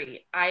is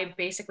great. I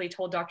basically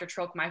told Dr.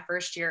 Trilk my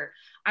first year,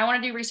 I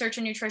want to do research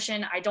in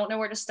nutrition. I don't know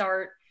where to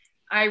start.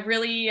 I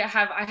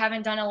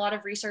haven't done a lot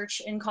of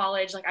research in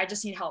college. Like, I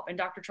just need help. And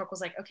Dr. Trilk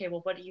was like, okay, well,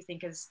 what do you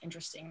think is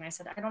interesting? And I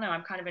said, I don't know.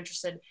 I'm kind of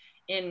interested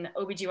in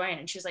OBGYN.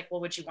 And she's like, well,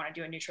 would you want to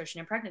do a nutrition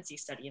and pregnancy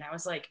study? And I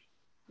was like,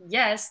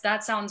 yes,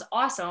 that sounds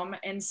awesome.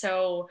 And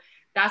so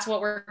that's what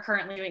we're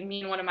currently doing.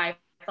 Me and one of my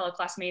fellow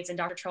classmates and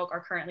Dr. Trilk are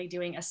currently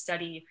doing a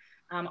study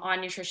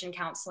on nutrition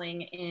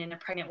counseling in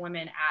pregnant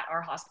women at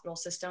our hospital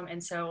system.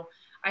 And so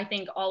I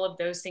think all of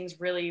those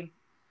things really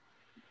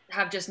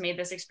have just made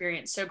this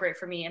experience so great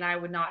for me. And I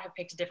would not have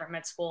picked a different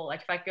med school.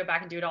 Like, if I could go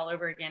back and do it all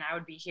over again, I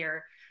would be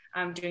here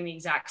doing the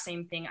exact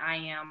same thing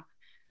I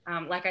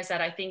am. Like I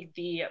said, I think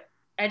the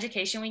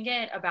education we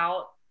get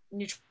about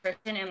nutrition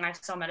and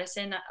lifestyle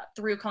medicine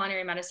through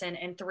culinary medicine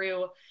and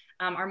through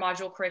our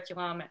module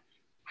curriculum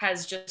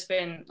has just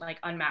been like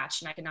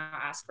unmatched, and I could not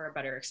ask for a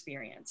better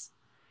experience.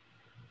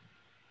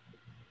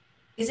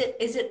 Is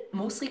it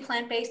mostly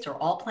plant-based or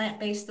all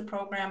plant-based, the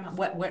program?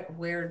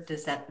 Where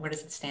does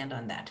it stand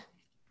on that?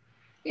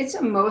 It's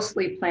a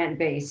mostly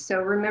plant-based.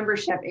 So remember,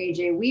 Chef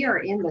AJ, we are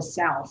in the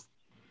South.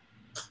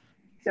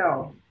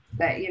 So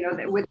that,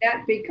 with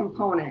that big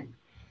component.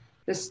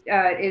 This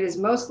it is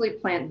mostly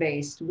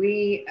plant-based.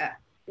 We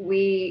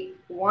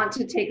want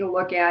to take a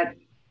look at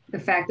the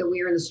fact that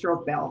we are in the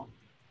stroke belt,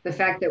 the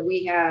fact that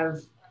we have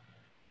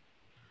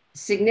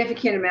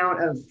significant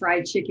amount of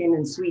fried chicken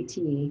and sweet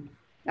tea.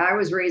 I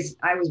was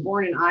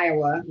born in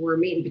Iowa, where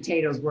meat and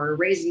potatoes were,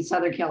 raised in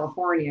Southern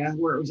California,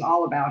 where it was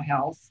all about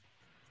health.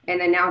 And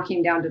then now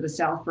came down to the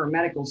South for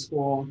medical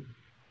school.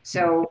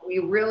 So we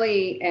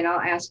really, and I'll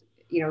ask,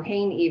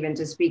 Hayne even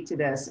to speak to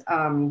this.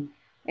 And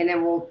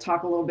then we'll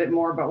talk a little bit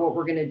more about what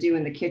we're going to do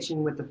in the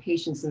kitchen with the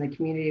patients in the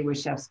community with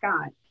Chef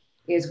Scott,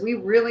 is we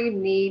really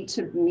need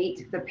to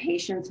meet the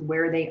patients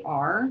where they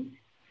are.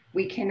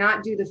 We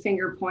cannot do the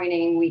finger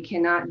pointing. We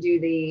cannot do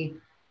the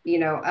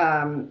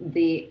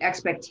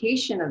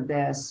expectation of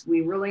this.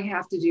 We really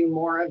have to do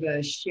more of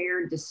a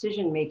shared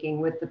decision-making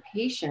with the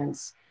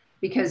patients,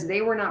 because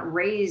they were not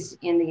raised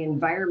in the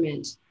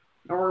environment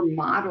or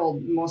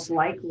modeled, most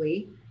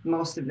likely,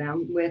 most of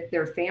them, with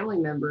their family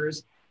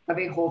members of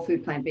a whole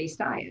food plant-based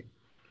diet.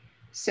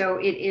 So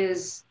it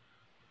is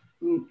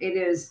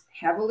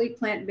heavily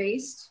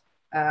plant-based.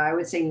 I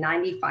would say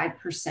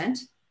 95%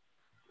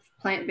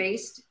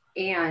 plant-based.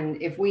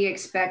 And if we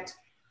expect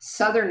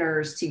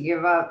Southerners to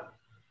give up,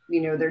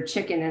 their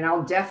chicken, and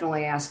I'll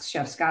definitely ask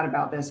Chef Scott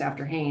about this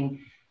after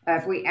Hayne,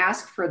 if we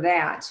ask for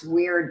that,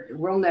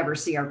 we'll never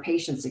see our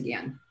patients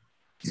again.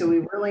 So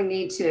we really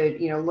need to,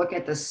 look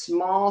at the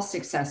small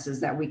successes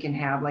that we can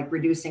have, like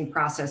reducing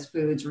processed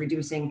foods,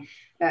 reducing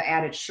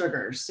added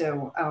sugar.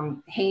 So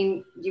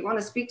Hayne, do you want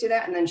to speak to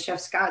that? And then Chef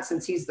Scott,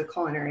 since he's the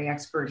culinary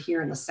expert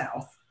here in the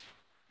South.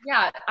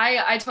 Yeah,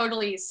 I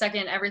totally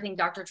second everything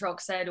Dr.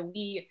 Trilk said.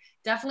 We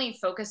definitely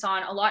focus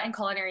on a lot in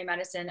culinary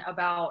medicine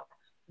about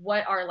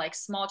what are like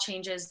small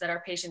changes that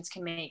our patients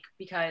can make,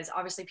 because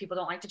obviously people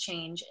don't like to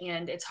change,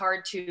 and it's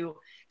hard to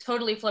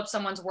totally flip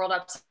someone's world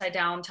upside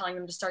down, telling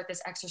them to start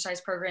this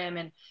exercise program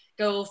and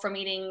go from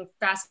eating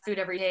fast food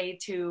every day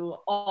to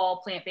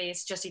all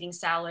plant-based, just eating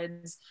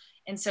salads.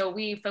 And so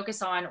we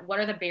focus on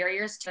what are the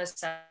barriers to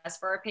success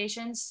for our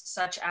patients,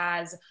 such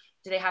as,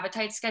 do they have a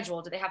tight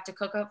schedule? Do they have to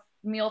cook a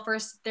meal for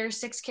their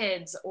 6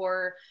 kids?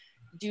 Or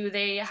do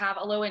they have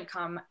a low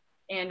income?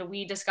 And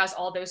we discuss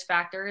all those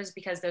factors,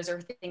 because those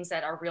are things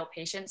that our real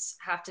patients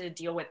have to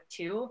deal with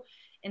too.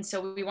 And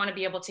so we want to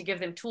be able to give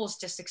them tools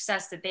to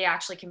success that they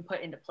actually can put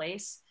into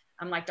place.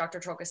 Like Dr.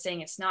 Trilk is saying,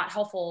 it's not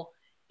helpful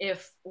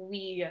if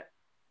we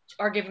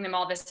are giving them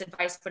all this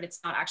advice, but it's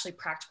not actually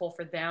practical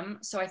for them.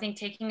 So I think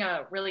taking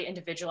a really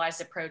individualized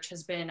approach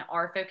has been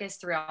our focus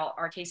throughout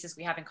our cases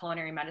we have in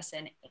culinary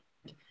medicine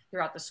and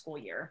throughout the school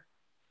year.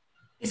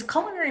 Is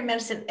culinary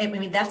medicine, I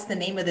mean, that's the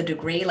name of the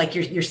degree, like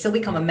you're still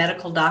become a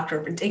medical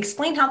doctor.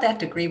 Explain how that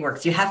degree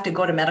works. You have to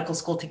go to medical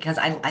school because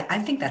I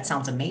think that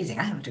sounds amazing.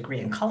 I have a degree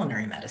in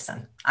culinary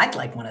medicine. I'd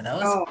like one of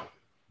those. Oh,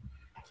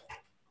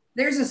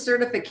 there's a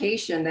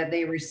certification that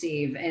they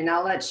receive, and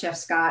I'll let Chef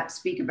Scott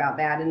speak about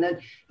that. And then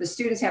the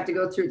students have to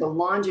go through the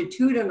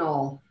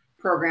longitudinal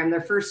program, their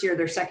first year,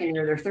 their second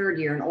year, their third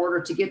year, in order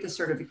to get the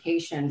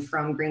certification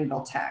from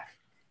Greenville Tech.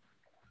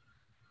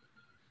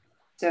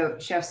 So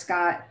Chef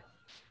Scott.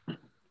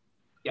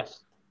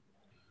 Yes.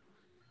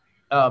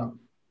 You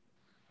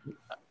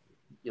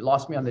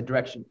lost me on the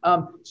direction.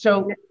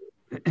 So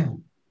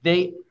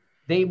they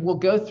will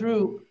go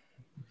through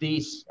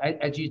these,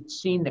 as you've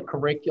seen the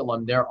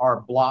curriculum, there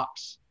are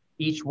blocks,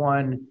 each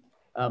one,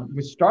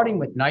 we're starting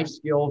with knife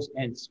skills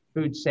and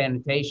food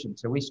sanitation.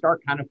 So we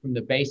start kind of from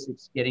the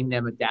basics, getting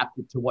them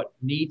adapted to what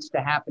needs to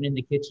happen in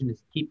the kitchen to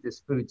keep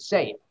this food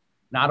safe,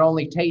 not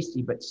only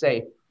tasty, but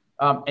safe.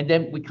 And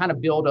then we kind of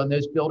build on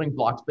those building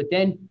blocks, but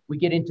then we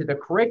get into the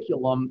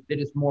curriculum that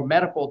is more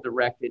medical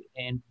directed,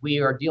 and we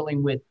are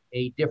dealing with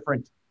a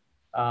different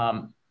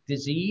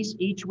disease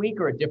each week,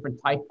 or a different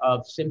type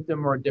of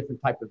symptom, or a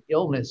different type of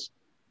illness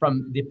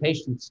from the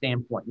patient's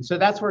standpoint. And so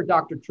that's where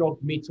Dr.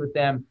 Trilk meets with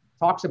them,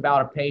 talks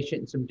about a patient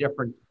and some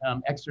different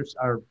exercise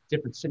or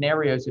different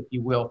scenarios, if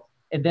you will.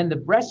 And then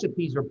the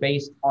recipes are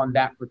based on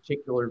that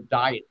particular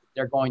diet that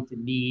they're going to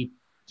need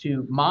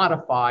to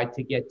modify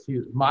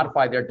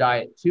their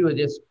diet to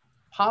this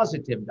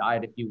positive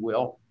diet, if you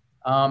will.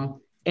 And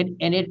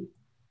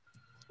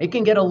it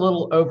can get a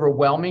little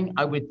overwhelming,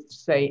 I would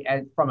say,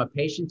 from a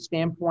patient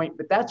standpoint,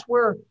 but that's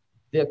where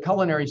the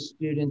culinary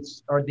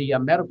students or the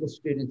medical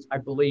students, I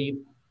believe,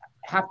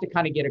 have to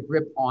kind of get a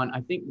grip on.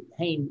 I think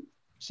Hayne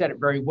said it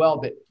very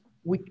well, that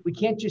we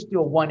can't just do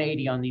a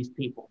 180 on these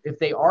people. If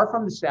they are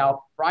from the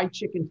South, fried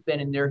chicken's been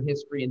in their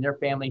history, in their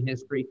family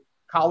history,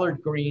 collard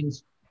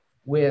greens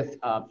with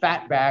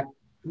fat back,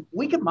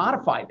 we can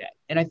modify that.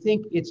 And I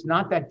think it's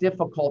not that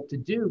difficult to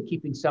do,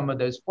 keeping some of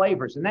those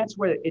flavors. And that's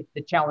where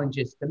the challenge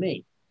is to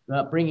me,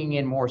 bringing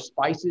in more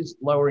spices,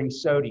 lowering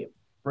sodium,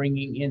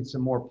 bringing in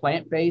some more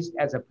plant-based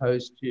as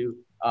opposed to,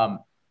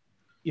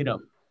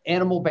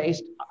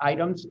 animal-based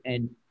items,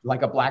 and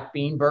like a black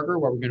bean burger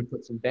where we're going to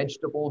put some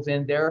vegetables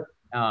in there,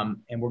 and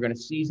we're going to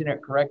season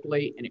it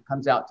correctly, and it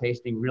comes out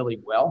tasting really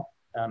well.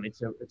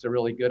 It's a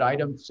really good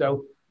item.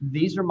 So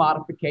these are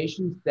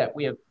modifications that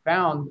we have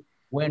found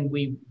when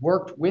we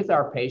worked with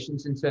our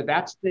patients. And so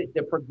that's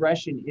the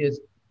progression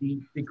is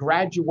the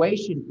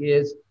graduation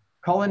is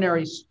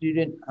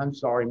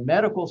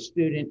medical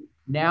student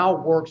now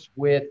works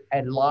with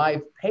a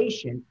live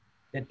patient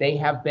that they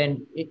have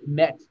been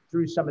met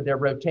through some of their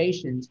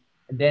rotations.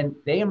 And then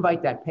they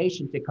invite that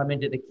patient to come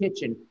into the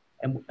kitchen.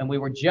 And we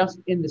were just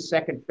in the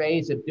second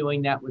phase of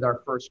doing that with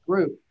our first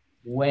group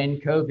when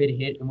COVID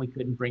hit and we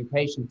couldn't bring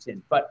patients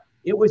in. But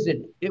it was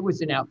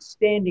an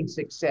outstanding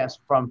success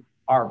from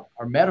our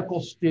medical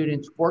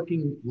students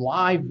working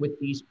live with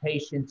these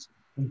patients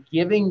and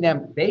giving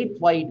them, they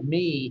played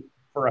me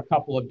for a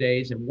couple of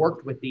days and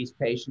worked with these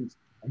patients.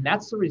 And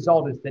that's the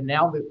result, is that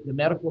now the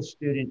medical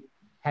student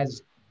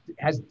has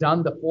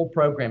done the full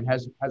program,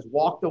 has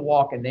walked the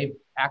walk, and they've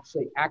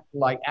actually acted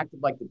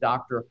like the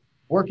doctor,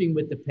 working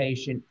with the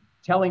patient,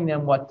 telling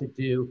them what to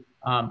do.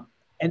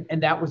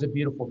 And that was a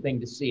beautiful thing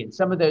to see. And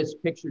some of those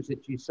pictures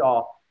that you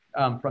saw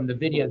from the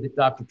video that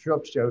Dr.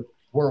 Trilk showed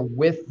were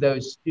with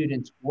those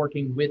students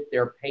working with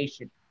their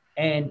patient.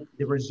 And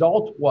the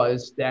result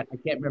was that, I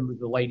can't remember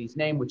the lady's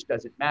name, which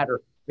doesn't matter,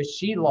 but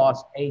she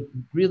lost a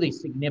really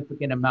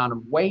significant amount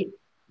of weight,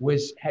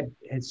 had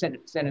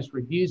sent us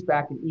reviews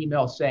back in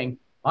email saying,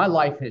 my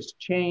life has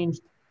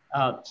changed.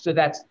 So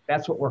that's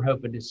what we're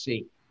hoping to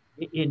see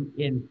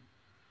in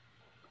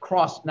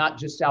across not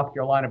just South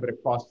Carolina, but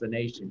across the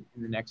nation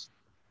in the next,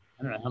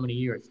 I don't know how many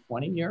years,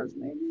 20 years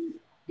maybe?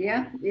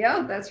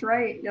 Yeah, that's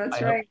right.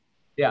 That's right.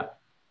 Yeah.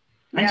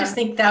 I just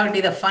think that would be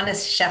the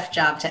funnest chef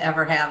job to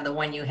ever have, the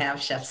one you have,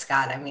 Chef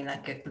Scott. I mean,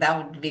 that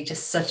would be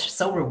just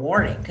so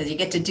rewarding, because you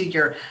get to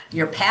do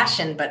your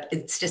passion, but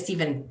it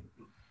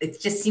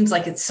just seems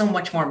like it's so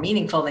much more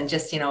meaningful than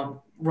just,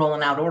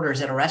 rolling out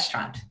orders at a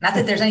restaurant. Not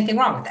that there's anything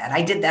wrong with that.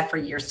 I did that for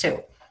years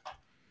too.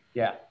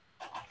 Yeah.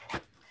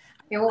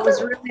 What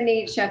was really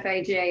neat, Chef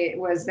AJ,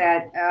 was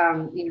that,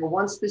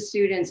 once the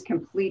students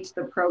complete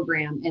the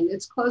program, and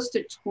it's close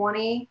to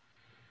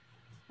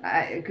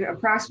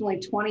approximately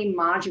 20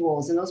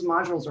 modules, and those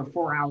modules are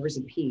 4 hours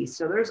a piece.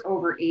 So there's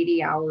over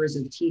 80 hours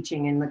of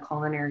teaching in the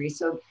culinary.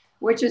 So,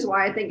 which is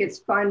why I think it's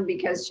fun,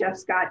 because Chef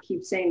Scott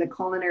keeps saying the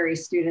culinary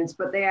students,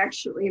 but they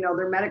actually,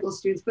 they're medical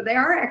students, but they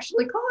are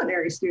actually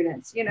culinary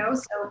students,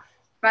 So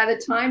by the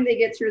time they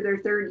get through their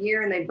third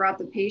year and they brought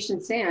the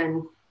patients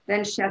in,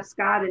 then Chef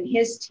Scott and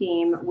his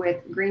team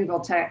with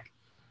Greenville Tech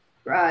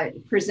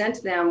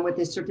present them with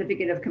a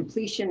certificate of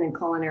completion in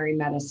culinary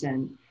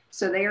medicine.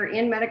 So they are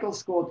in medical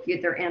school to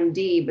get their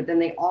MD, but then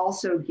they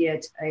also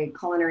get a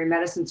culinary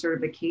medicine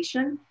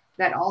certification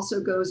that also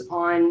goes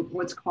on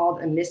what's called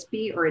a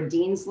MISP, or a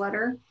dean's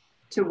letter,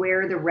 to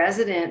where the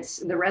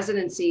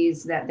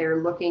residencies that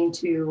they're looking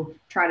to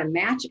try to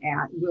match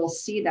at will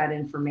see that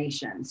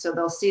information. So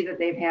they'll see that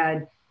they've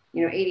had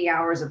 80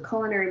 hours of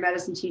culinary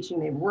medicine teaching.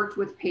 They've worked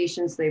with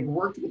patients. They've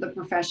worked with a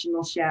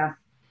professional chef,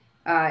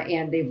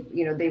 and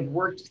they've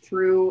worked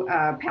through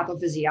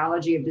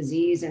pathophysiology of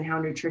disease and how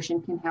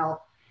nutrition can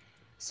help.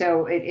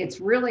 So it's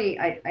really,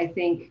 I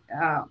think,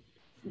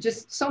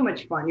 just so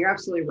much fun. You're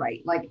absolutely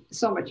right. Like,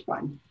 so much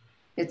fun.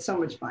 It's so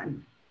much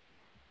fun.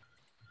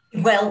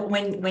 Well,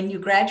 when you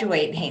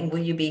graduate, Hayden, will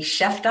you be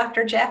Chef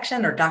Dr.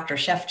 Jackson or Dr.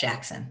 Chef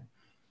Jackson?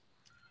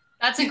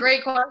 That's a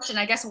great question.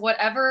 I guess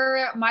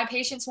whatever my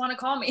patients want to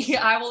call me,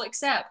 I will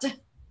accept.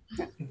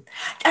 Are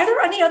there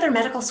any other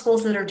medical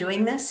schools that are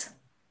doing this?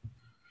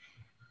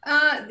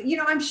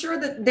 I'm sure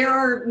that there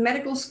are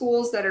medical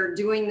schools that are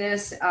doing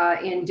this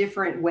in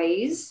different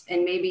ways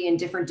and maybe in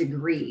different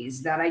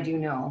degrees, that I do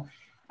know.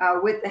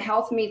 With the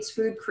Health Meets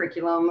Food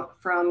curriculum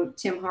from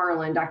Tim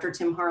Harlan, Dr.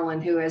 Tim Harlan,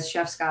 who, as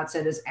Chef Scott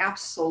said, is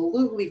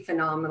absolutely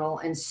phenomenal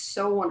and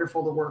so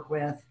wonderful to work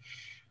with.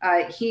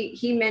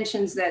 He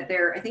mentions that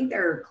I think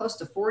there are close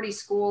to 40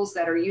 schools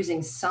that are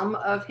using some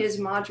of his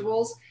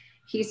modules.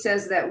 He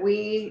says that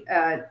we,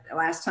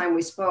 last time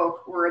we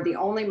spoke, were the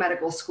only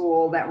medical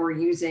school that were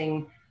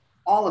using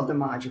all of the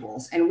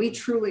modules. And we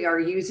truly are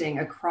using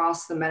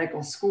across the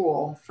medical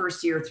school,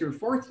 first year through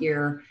fourth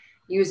year,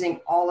 using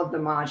all of the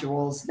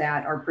modules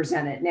that are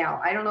presented. Now,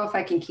 I don't know if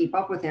I can keep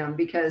up with him,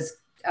 because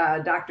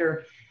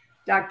Dr.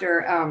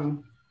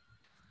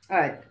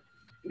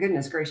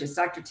 Goodness gracious,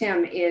 Dr.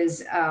 Tim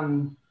is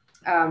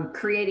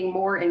creating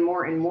more and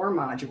more and more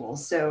modules.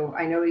 So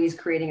I know he's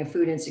creating a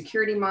food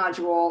insecurity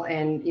module,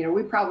 and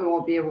we probably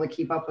won't be able to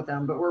keep up with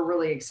them, but we're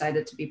really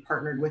excited to be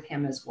partnered with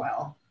him as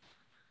well.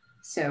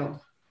 So,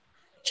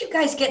 did you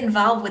guys get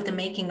involved with the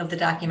making of the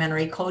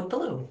documentary Code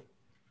Blue?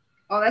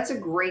 Oh, that's a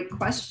great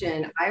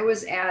question. I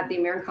was at the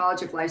American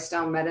College of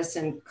Lifestyle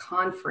Medicine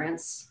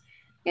conference,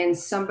 and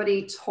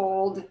somebody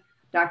told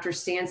Dr.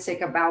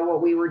 Stancic about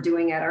what we were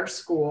doing at our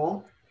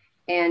school.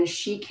 And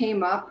she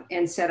came up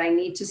and said, I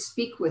need to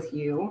speak with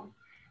you.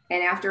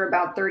 And after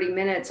about 30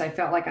 minutes, I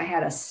felt like I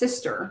had a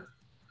sister.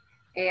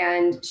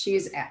 And she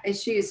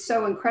is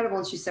so incredible.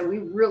 And she said, we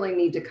really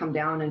need to come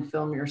down and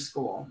film your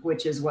school,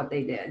 which is what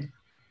they did.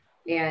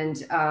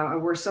 And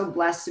we're so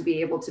blessed to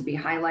be able to be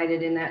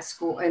highlighted in that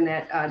school, in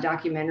that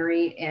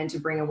documentary, and to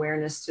bring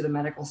awareness to the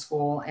medical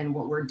school and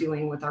what we're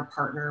doing with our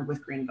partner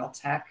with Greenville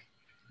Tech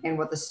and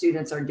what the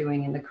students are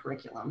doing in the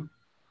curriculum.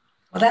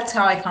 Well, that's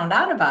how I found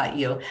out about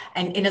you.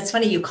 And it's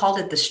funny, you called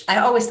it I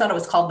always thought it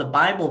was called the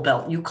Bible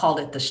Belt. You called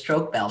it the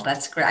stroke belt.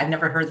 That's great. I've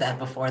never heard that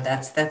before.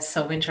 That's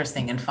so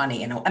interesting and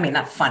funny. I mean,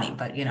 not funny,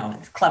 but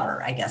it's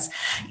clever, I guess.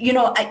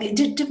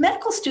 Do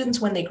medical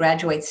students, when they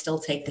graduate, still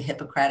take the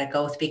Hippocratic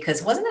Oath?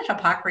 Because wasn't it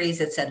Hippocrates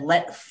that said,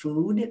 let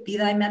food be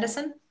thy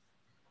medicine?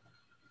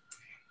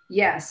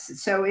 Yes,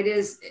 so it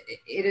is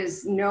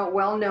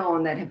well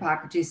known that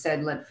Hippocrates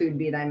said, let food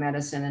be thy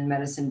medicine and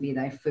medicine be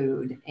thy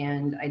food.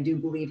 And I do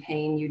believe,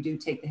 Hayne, you do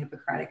take the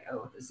Hippocratic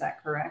Oath. Is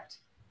that correct?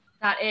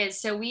 That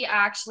is. So we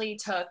actually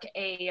took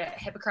a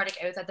Hippocratic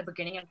Oath at the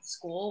beginning of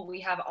school.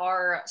 We have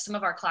some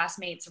of our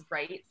classmates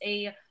write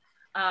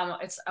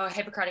it's a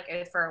Hippocratic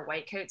Oath for our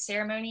white coat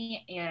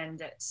ceremony.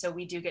 And so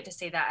we do get to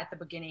say that at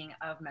the beginning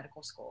of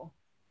medical school.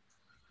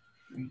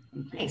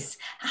 Nice.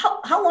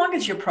 How long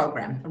is your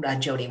program?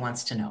 Jody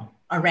wants to know,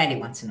 or Randy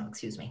wants to know,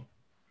 excuse me.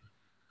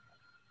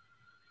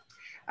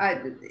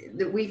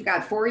 We've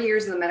got 4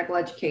 years in the medical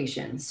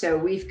education. So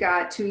we've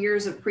got 2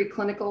 years of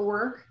preclinical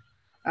work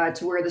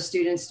to where the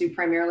students do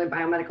primarily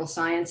biomedical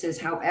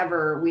sciences.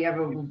 However, we have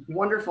a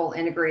wonderful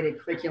integrated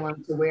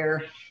curriculum to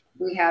where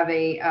we have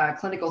a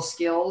clinical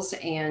skills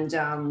and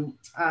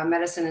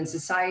medicine and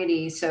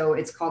society. So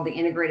it's called the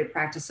integrated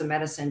practice of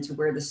medicine, to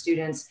where the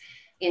students,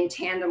 in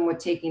tandem with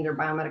taking their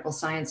biomedical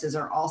sciences,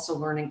 are also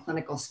learning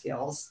clinical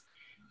skills.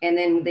 And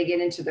then they get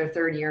into their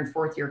 3rd year and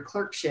 4th year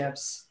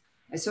clerkships.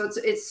 And so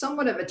it's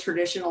somewhat of a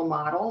traditional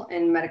model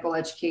in medical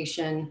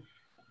education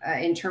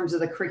in terms of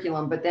the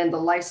curriculum, but then the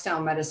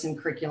lifestyle medicine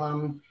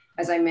curriculum,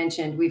 as I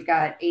mentioned, we've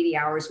got 80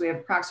 hours. We have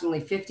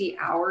approximately 50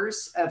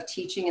 hours of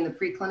teaching in the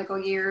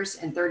preclinical years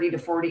and 30 to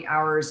 40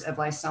 hours of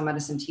lifestyle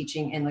medicine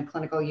teaching in the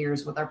clinical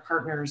years with our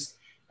partners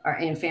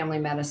in family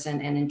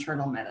medicine and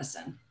internal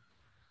medicine.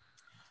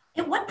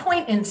 At what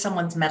point in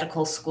someone's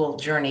medical school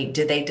journey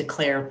do they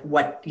declare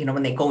what,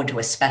 when they go into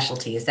a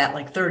specialty? Is that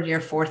like 3rd year,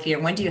 4th year?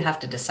 When do you have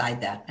to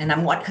decide that? And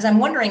I'm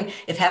wondering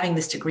if having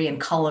this degree in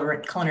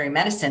culinary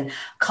medicine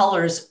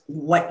colors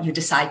what you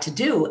decide to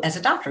do as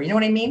a doctor. You know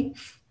what I mean?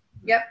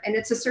 Yep. And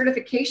it's a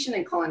certification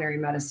in culinary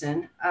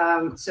medicine.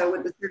 So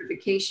with the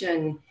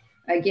certification,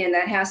 again,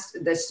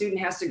 the student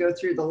has to go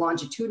through the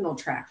longitudinal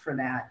track for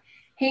that.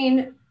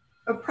 Hayne,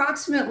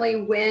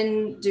 approximately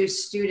when do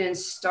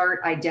students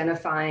start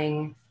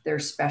identifying their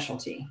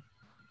specialty?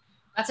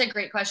 That's a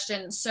great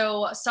question.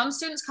 So some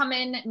students come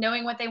in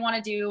knowing what they want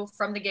to do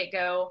from the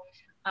get-go.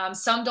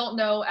 Some don't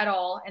know at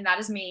all, and that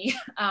is me.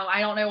 I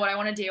don't know what I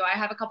want to do. I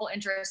have a couple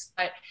interests,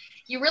 but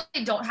you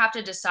really don't have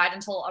to decide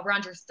until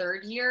around your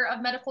 3rd year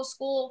of medical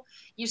school.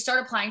 You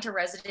start applying to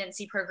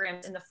residency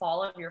programs in the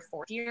fall of your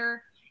 4th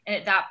year. And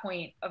at that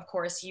point, of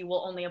course, you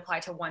will only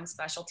apply to one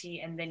specialty,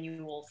 and then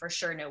you will for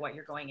sure know what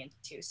you're going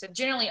into. So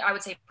generally, I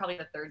would say probably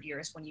the 3rd year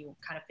is when you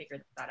kind of figure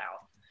that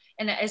out.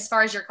 And as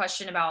far as your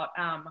question about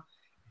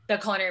the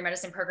culinary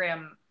medicine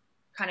program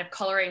kind of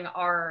coloring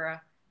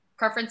our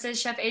preferences,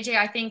 Chef AJ,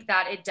 I think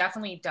that it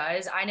definitely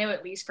does. I know,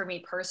 at least for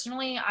me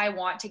personally, I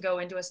want to go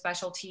into a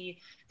specialty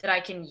that I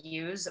can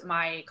use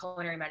my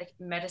culinary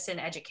medicine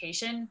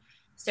education.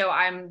 So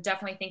I'm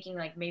definitely thinking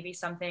like maybe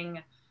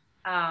something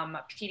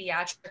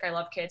pediatric. I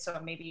love kids, so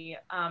maybe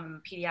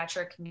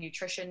pediatric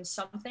nutrition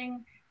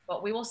something,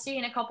 but we will see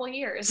in a couple of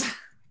years.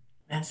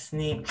 That's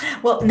neat.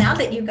 Well, now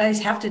that you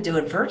guys have to do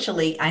it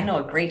virtually, I know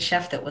a great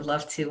chef that would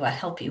love to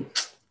help you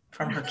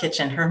from her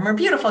kitchen, her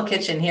beautiful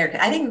kitchen here.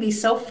 I think it'd be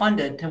so fun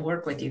to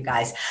work with you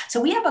guys.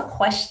 So we have a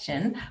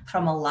question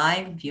from a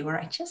live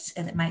viewer.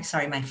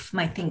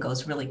 My thing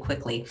goes really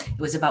quickly. It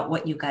was about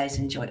what you guys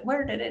enjoyed.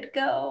 Where did it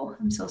go?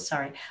 I'm so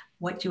sorry.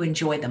 What you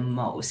enjoy the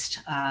most?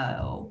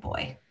 Oh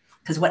boy.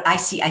 Because what I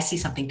see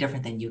something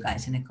different than you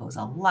guys, and it goes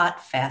a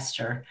lot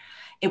faster.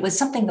 It was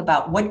something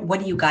about what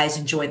do you guys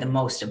enjoy the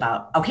most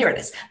about, oh, here it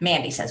is.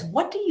 Mandy says,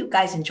 what do you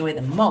guys enjoy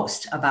the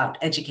most about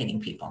educating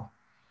people?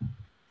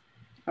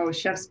 Oh,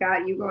 Chef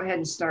Scott, you go ahead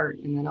and start,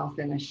 and then I'll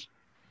finish.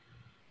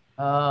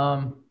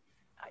 I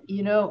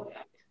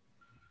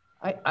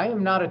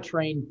am not a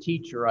trained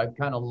teacher. I've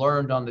kind of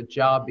learned on the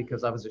job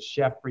because I was a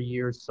chef for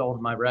years,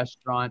 sold my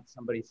restaurant.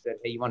 Somebody said,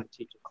 hey, you want to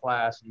teach a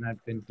class? And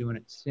I've been doing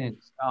it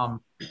since.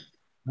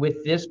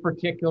 With this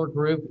particular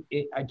group,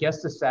 I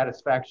guess the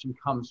satisfaction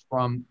comes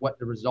from what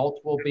the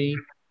results will be.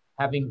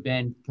 Having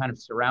been kind of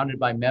surrounded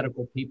by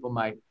medical people,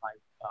 my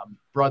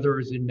brother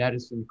is in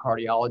medicine,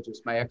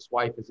 cardiologist. My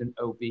ex-wife is an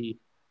OB.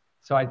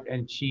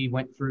 And she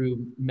went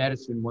through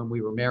medicine when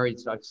we were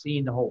married. So I've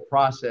seen the whole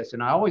process.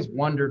 And I always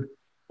wondered,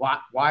 why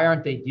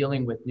aren't they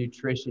dealing with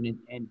nutrition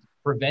and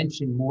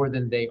prevention more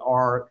than they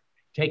are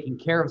taking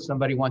care of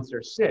somebody once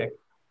they're sick?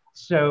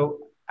 So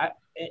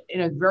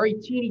in a very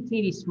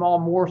teeny small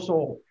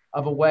morsel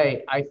of a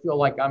way, I feel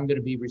like I'm going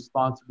to be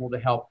responsible to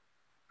help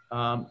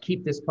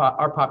keep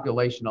our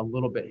population a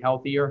little bit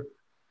healthier.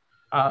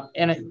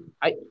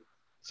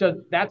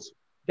 So that's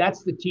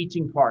the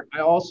teaching part.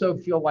 I also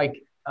feel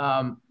like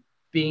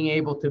being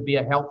able to be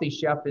a healthy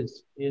chef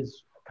is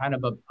kind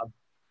of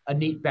a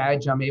neat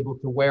badge I'm able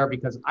to wear,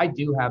 because I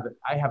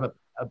have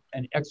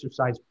an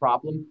exercise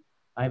problem.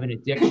 I have an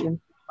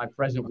addiction. my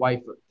present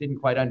wife didn't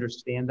quite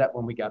understand that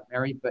when we got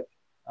married, but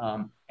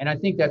and I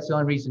think that's the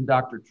only reason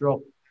Dr.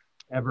 Trilk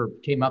ever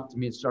came up to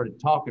me and started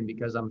talking,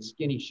 because I'm a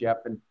skinny chef,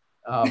 and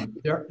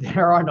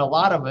there aren't a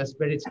lot of us,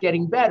 but it's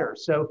getting better.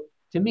 So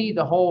to me,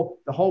 the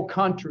whole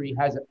country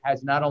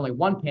has not only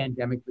one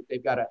pandemic, but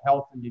they've got a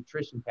health and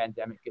nutrition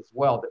pandemic as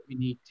well that we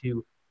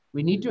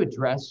need to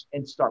address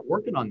and start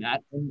working on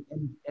that,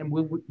 and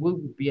we'll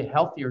be a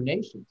healthier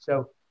nation.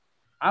 So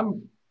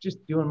I'm just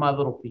doing my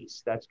little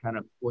piece. That's kind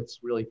of what's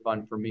really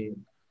fun for me.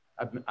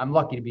 I'm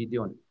lucky to be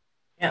doing it.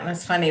 Yeah,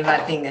 that's funny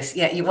about being this.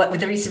 Yeah,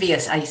 there used to be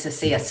I used to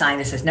see a sign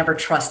that says "Never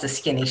trust a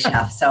skinny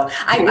chef." So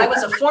I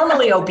was a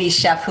formerly obese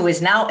chef who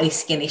is now a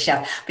skinny chef.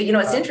 But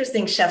it's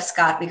interesting, Chef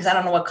Scott, because I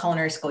don't know what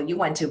culinary school you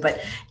went to,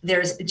 but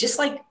there's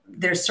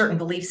certain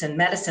beliefs in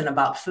medicine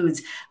about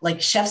foods. Like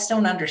chefs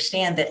don't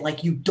understand that,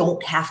 like, you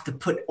don't have to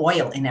put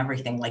oil in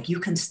everything. Like you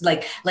can,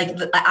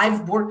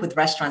 I've worked with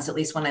restaurants, at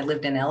least when I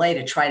lived in LA,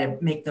 to try to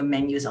make the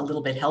menus a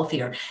little bit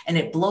healthier, and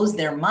it blows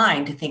their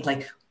mind to think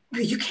like,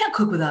 you can't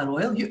cook without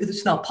oil.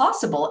 It's not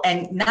possible.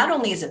 And not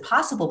only is it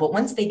possible, but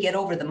once they get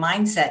over the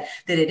mindset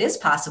that it is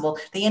possible,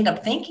 they end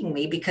up thanking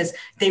me, because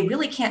they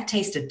really can't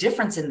taste a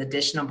difference in the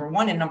dish, number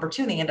one. And number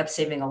two, they end up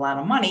saving a lot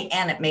of money,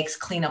 and it makes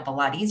cleanup a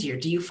lot easier.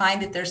 Do you find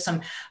that there's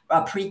some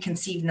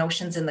preconceived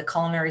notions in the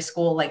culinary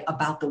school, like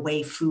about the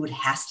way food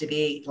has to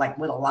be, like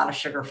with a lot of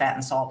sugar, fat,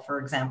 and salt, for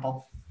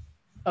example?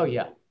 Oh,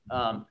 yeah.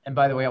 And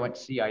by the way, I went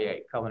to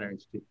CIA, Culinary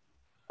Institute.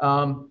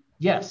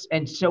 Yes.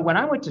 And so when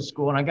I went to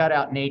school and I got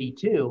out in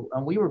 82,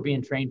 we were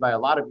being trained by a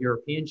lot of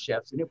European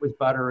chefs, and it was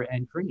butter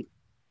and cream.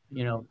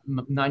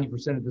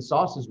 90% of the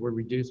sauces were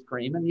reduced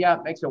cream. And yeah,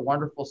 it makes a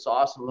wonderful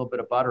sauce, a little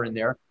bit of butter in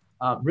there.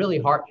 Really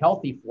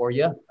healthy for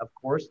you, of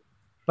course.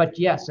 But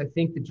yes, I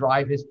think the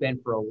drive has been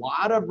for a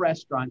lot of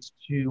restaurants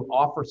to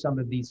offer some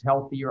of these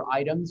healthier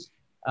items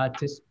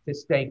to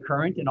stay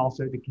current, and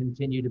also to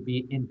continue to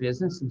be in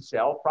business and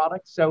sell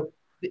products. So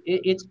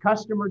it's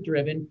customer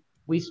driven.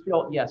 We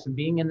still, yes, and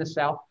being in the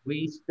South,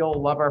 we still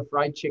love our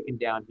fried chicken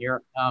down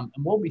here, and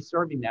we'll be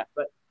serving that.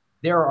 But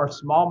there are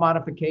small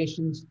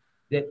modifications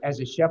that, as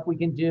a chef, we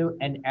can do,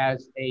 and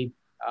as a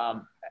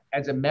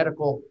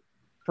medical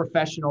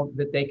professional,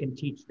 that they can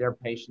teach their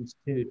patients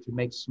to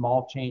make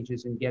small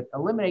changes and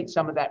eliminate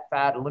some of that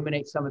fat,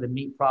 eliminate some of the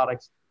meat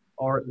products,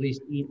 or at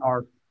least eat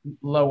our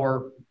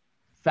lower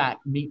fat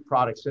meat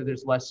products, so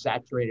there's less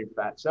saturated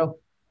fat. So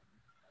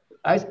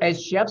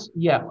as chefs,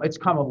 yeah, it's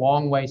come a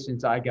long way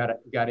since I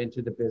got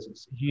into the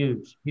business.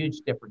 Huge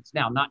difference.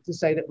 Now, not to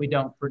say that we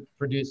don't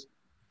produce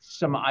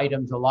some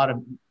items, a lot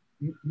of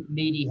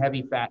meaty,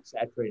 heavy fat,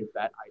 saturated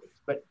fat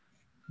items, but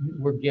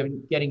we're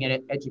getting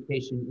an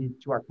education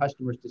into our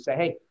customers to say,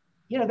 hey,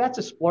 that's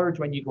a splurge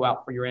when you go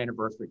out for your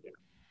anniversary dinner.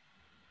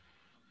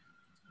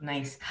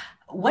 Nice.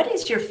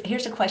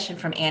 Here's a question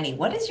from Annie.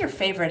 What is your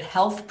favorite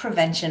health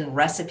prevention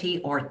recipe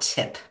or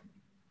tip?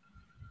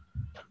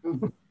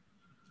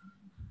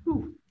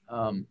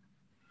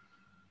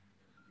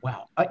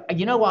 Wow.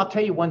 I'll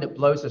tell you one that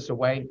blows us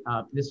away.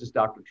 This is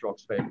Dr.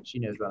 Trilk's favorite. She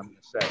knows what I'm going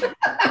to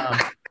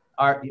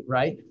say.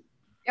 Right?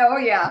 Oh,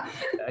 yeah.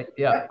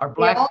 Yeah. Our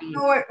black bean.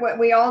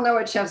 We all know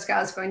what Chef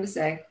Scott's going to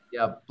say.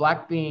 Yeah.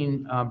 Black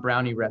bean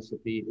brownie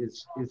recipe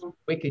is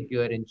wicked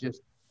good and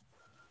just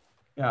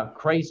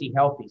crazy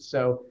healthy.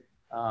 So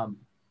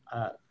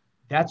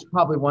that's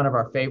probably one of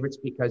our favorites,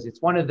 because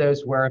it's one of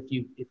those where if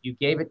you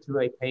gave it to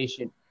a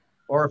patient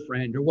or a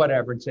friend or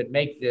whatever and said,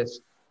 make this,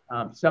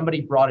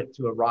 somebody brought it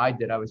to a ride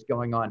that I was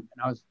going on,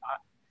 and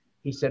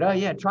he said, oh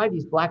yeah, try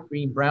these black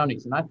bean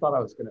brownies. And I thought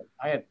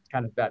I had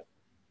kind of that,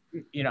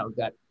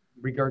 that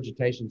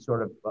regurgitation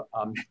sort of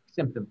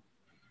symptom.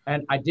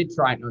 And I did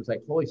try it, and I was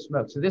like, holy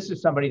smoke. So this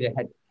is somebody that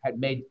had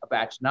made a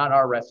batch, not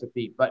our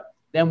recipe, but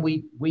then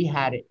we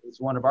had it as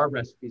one of our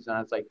recipes, and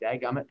I was like,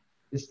 daggum it,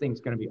 this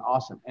thing's going to be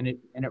awesome. And it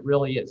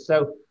really is.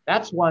 So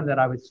that's one that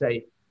I would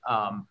say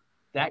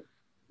that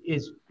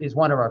is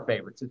one of our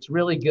favorites. It's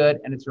really good,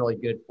 and it's really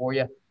good for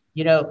you.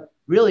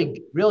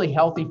 Really, really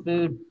healthy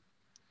food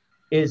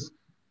is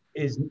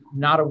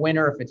not a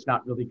winner if it's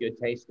not really good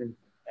tasting,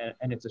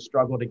 and it's a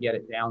struggle to get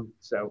it down.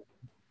 So,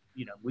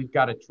 we've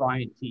got to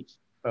try and teach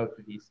both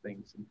of these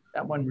things, and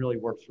that one really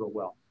works real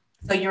well.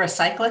 So you're a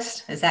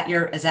cyclist? Is that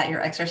your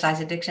exercise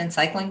addiction,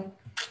 cycling?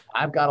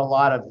 I've got a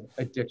lot of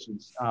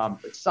addictions,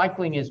 but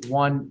cycling is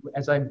one.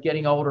 As I'm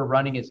getting older,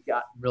 running has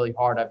gotten really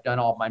hard. I've done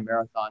all my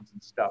marathons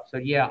and stuff. So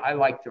yeah, I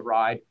like to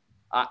ride.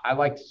 I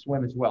like to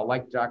swim as well.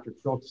 Like Dr.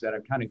 Trilk said,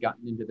 I've kind of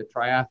gotten into the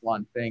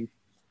triathlon thing.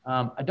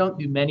 I don't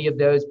do many of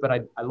those, but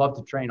I love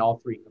to train all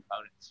three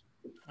components.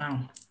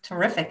 Wow,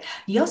 terrific.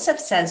 Yosef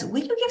says,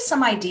 will you give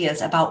some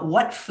ideas about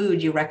what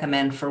food you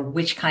recommend for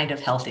which kind of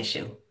health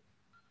issue?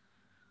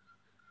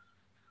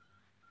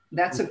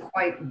 That's a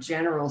quite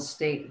general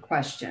state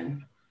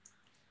question.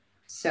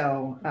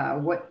 So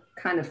what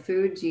kind of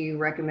food do you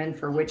recommend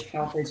for which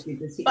health issue?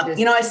 Well,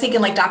 I was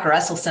thinking like Dr.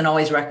 Esselstyn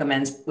always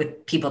recommends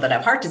with people that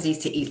have heart disease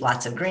to eat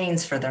lots of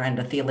greens for their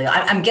endothelial.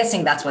 I'm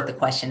guessing that's what the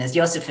question is.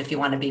 Yosef, if you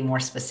want to be more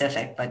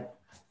specific, but.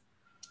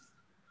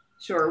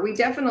 Sure, we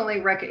definitely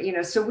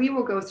recommend, so we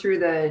will go through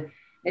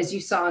as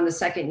you saw in the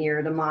second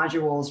year, the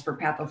modules for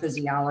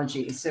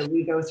pathophysiology. So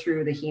we go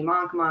through the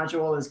hem-onc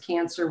module as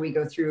cancer. We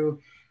go through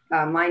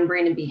mind,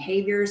 brain, and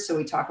behaviors. So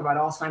we talk about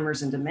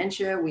Alzheimer's and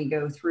dementia. We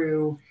go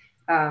through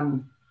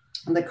the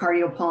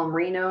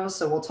cardiopulmonary.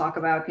 So we'll talk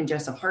about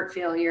congestive heart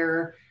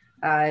failure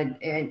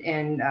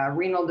and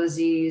renal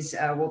disease.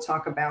 We'll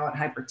talk about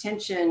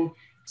hypertension.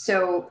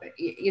 So,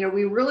 you know,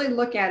 we really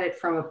look at it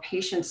from a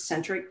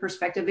patient-centric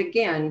perspective.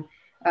 Again,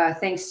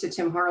 thanks to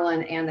Tim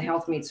Harlan and the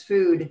Health Meets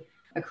Food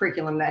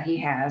curriculum that he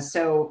has.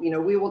 So, you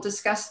know, we will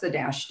discuss the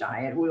DASH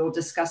diet. We will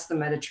discuss the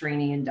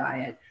Mediterranean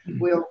diet.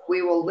 We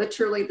will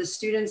literally, the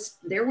students,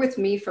 they're with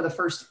me for the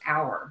first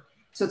hour.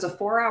 So it's a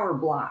 4-hour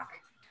block.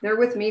 They're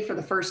with me for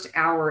the first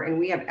hour, and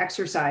we have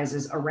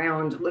exercises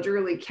around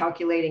literally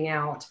calculating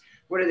out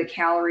what are the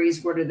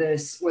calories,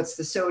 what's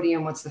the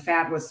sodium, what's the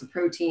fat, what's the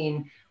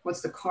protein,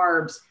 what's the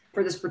carbs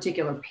for this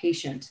particular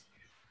patient.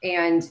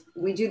 And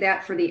we do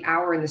that for the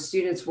hour, and the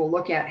students will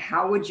look at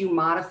how would you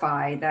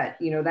modify that,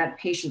 you know, that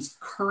patient's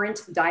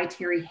current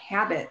dietary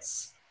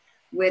habits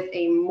with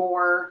a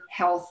more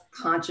health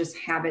conscious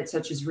habit,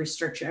 such as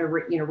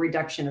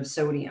reduction of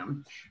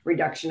sodium,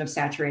 reduction of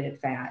saturated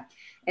fat.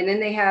 And then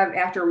they have,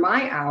 after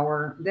my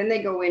hour, then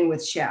they go in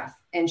with Chef,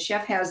 and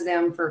Chef has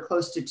them for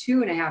close to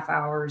 2.5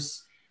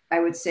 hours, I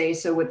would say.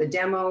 So with the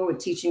demo, with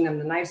teaching them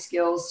the knife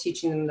skills,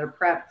 teaching them their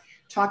prep,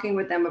 talking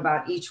with them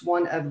about each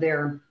one of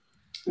their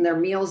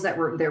meals that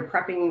they're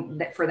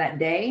prepping for that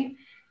day.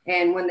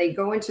 And when they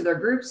go into their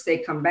groups, they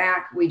come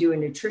back, we do a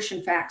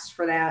nutrition facts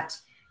for that.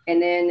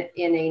 And then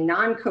in a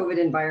non-COVID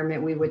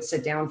environment, we would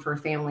sit down for a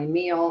family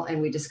meal,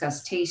 and we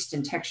discuss taste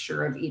and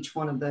texture of each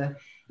one of the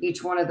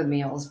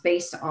meals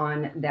based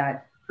on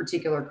that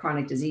particular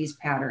chronic disease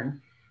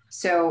pattern.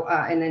 So,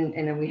 and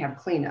then we have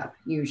cleanup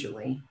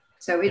usually.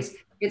 So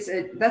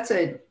that's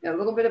a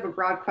little bit of a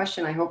broad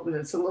question. I hope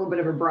that's a little bit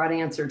of a broad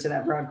answer to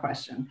that broad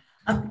question.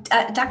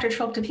 Dr.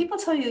 Trilk, do people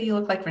tell you you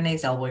look like Renee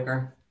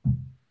Zellweger?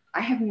 I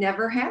have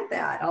never had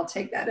that. I'll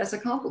take that as a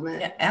compliment.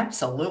 Yeah,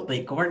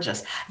 absolutely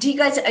gorgeous. Do you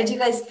guys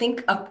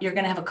think you're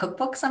going to have a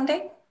cookbook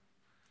someday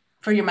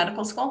for your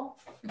medical school?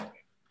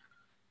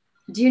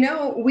 Do you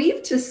know,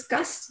 we've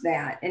discussed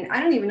that, and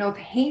I don't even know if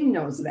Hayne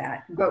knows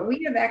that, but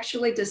we have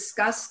actually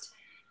discussed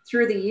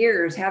through the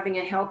years having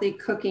a healthy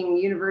cooking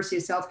University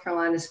of South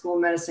Carolina School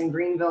of Medicine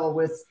Greenville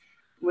with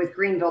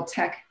Greenville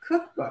Tech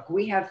cookbook.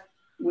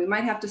 We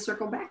might have to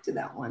circle back to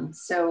that one.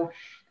 So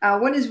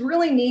what is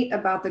really neat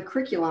about the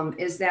curriculum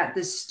is that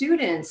the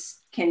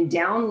students can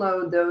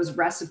download those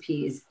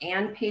recipes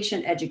and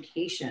patient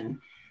education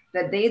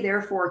that they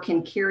therefore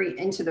can carry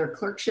into their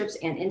clerkships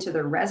and into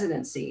their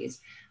residencies.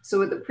 So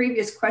with the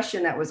previous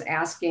question that was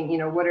asking, you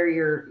know, what are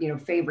your, you know,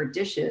 favorite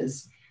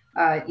dishes?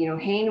 You know,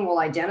 Hayne will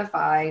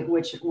identify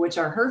which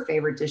are her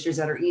favorite dishes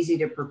that are easy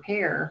to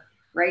prepare,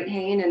 right,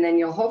 Hayne? And then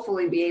you'll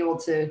hopefully be able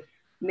to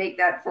make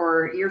that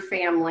for your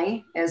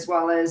family, as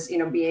well as, you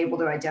know, be able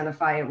to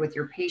identify it with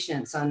your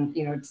patients on,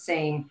 you know,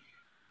 saying,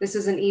 this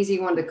is an easy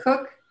one to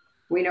cook.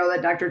 We know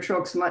that Dr.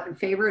 Trilk's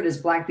favorite is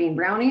black bean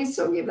brownies,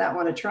 so give that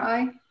one a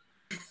try.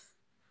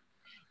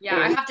 Yeah,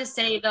 I have to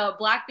say the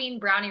black bean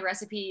brownie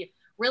recipe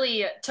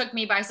really took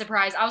me by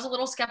surprise. I was a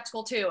little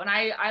skeptical too, and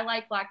I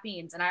like black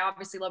beans, and I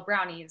obviously love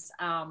brownies.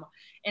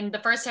 And the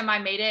first time I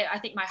made it, I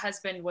think my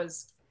husband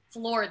was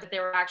floored that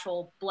there were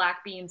actual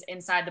black beans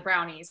inside the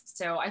brownies.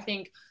 So I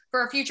think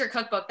for a future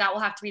cookbook, that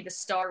will have to be the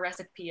star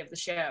recipe of the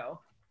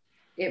show.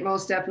 It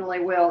most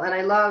definitely will. And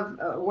I love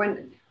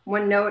one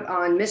note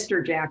on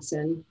Mr.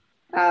 Jackson.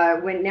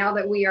 Now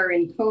that we are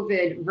in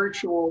COVID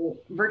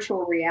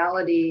virtual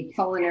reality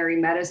culinary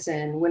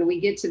medicine, when we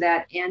get to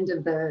that end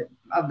of the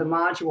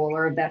module,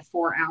 or of that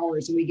 4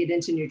 hours, and we get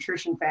into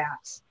nutrition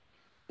facts,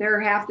 there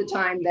are half the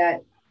time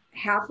that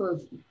half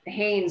of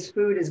Haynes'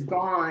 food is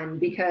gone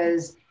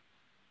because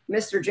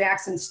Mr.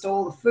 Jackson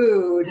stole the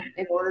food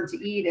in order to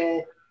eat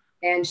it,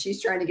 and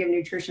she's trying to give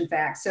nutrition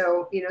facts.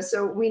 So, you know,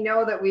 so we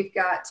know that we've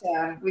got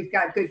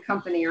good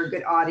company or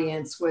good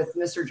audience with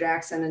Mr.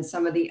 Jackson and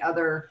some of the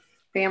other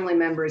family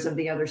members of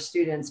the other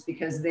students,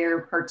 because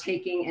they're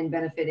partaking and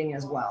benefiting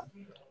as well.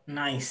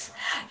 Nice.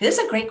 This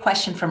is a great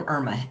question from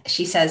Irma.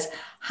 She says,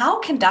 how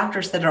can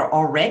doctors that are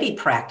already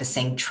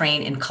practicing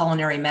train in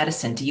culinary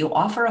medicine? Do you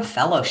offer a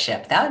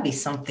fellowship? That would be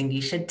something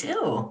you should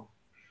do.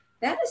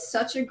 That is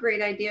such a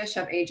great idea,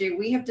 Chef AJ.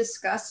 We have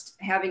discussed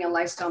having a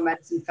lifestyle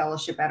medicine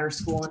fellowship at our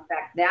school. In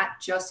fact, that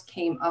just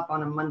came up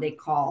on a Monday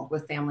call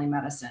with family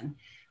medicine.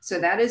 So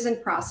that is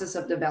in process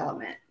of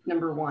development,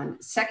 number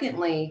one.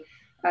 Secondly,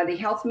 the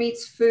Health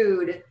Meets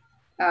Food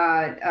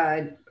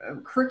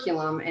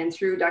curriculum, and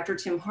through Dr.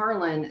 Tim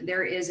Harlan,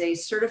 there is a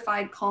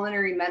certified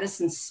culinary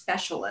medicine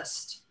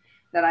specialist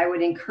that I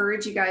would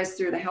encourage you guys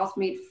through the Health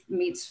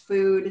Meets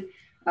Food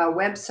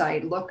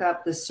website, look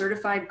up the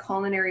certified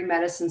culinary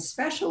medicine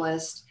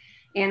specialist.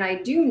 And I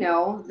do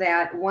know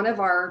that one of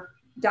our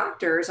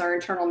doctors, our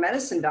internal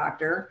medicine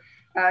doctor,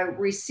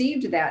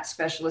 received that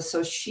specialist.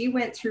 So she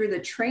went through the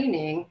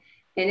training.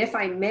 And if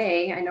I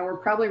may, I know we're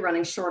probably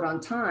running short on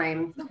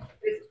time.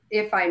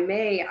 If I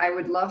may, I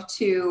would love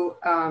to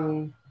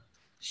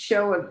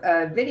show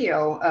a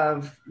video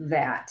of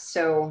that.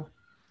 So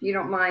if you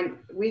don't mind,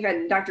 we've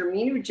had Dr.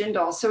 Meenu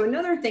Jindal. So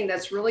another thing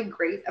that's really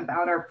great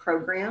about our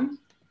program,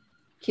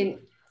 can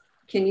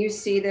you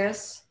see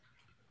this?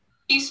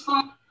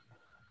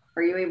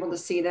 Are you able to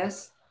see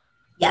this?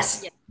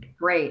 Yes.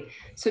 Great.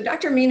 So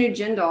Dr. Meenu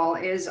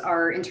Jindal is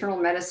our internal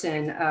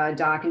medicine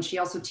doc, and she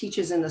also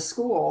teaches in the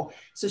school.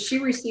 So she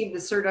received the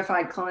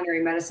Certified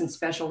Culinary Medicine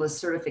Specialist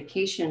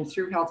certification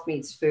through Health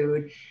Meets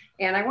Food.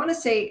 And I want to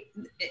say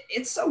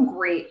it's so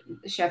great,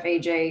 Chef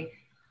AJ.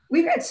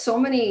 We've had so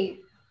many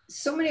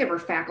of our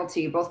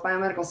faculty, both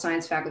biomedical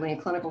science faculty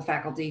and clinical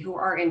faculty, who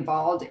are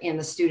involved in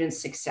the student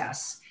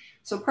success.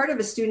 So part of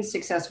a student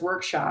success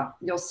workshop,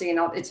 you'll see, and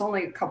it's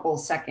only a couple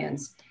of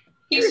seconds.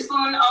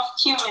 Teaspoon of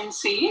cumin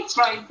seeds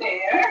right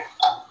there.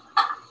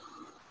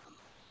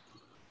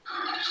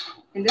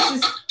 And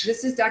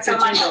this is Dr. So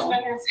my Jindal.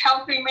 husband is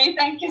helping me.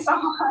 Thank you so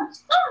much.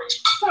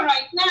 So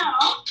right now,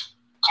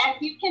 as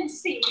you can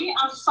see,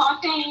 I'm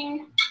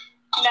sauteing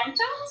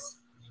lentils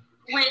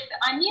with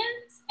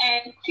onions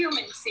and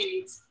cumin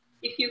seeds.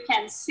 If you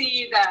can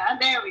see that,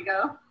 there we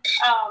go.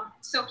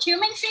 So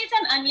cumin seeds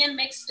and onion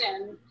mixed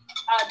in,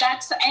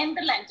 and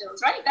the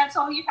lentils, right? That's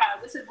all you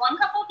have. This is 1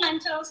 cup of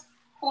lentils,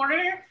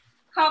 1/4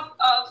 cup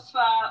of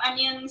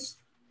onions,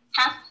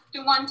 1/2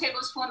 to 1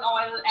 tablespoon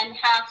oil, and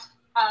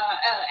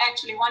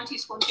actually 1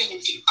 teaspoon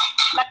cumin seeds.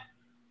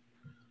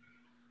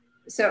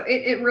 So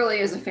it really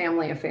is a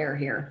family affair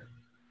here.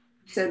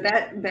 So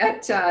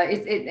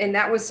and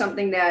that was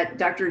something that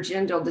Dr.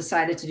 Jindal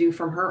decided to do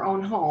from her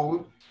own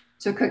home,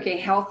 to cook a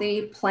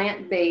healthy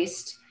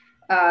plant-based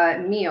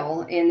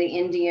meal in the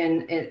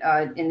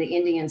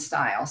Indian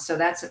style. So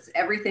that's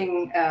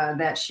everything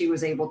that she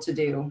was able to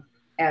do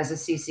as a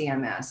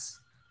CCMS.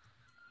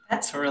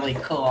 That's really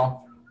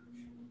cool.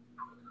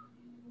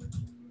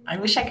 I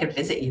wish I could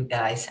visit you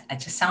guys. It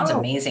just sounds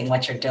amazing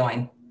what you're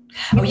doing.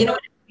 Oh, you know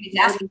what everybody's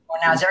asking for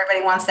now is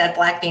everybody wants that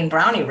black bean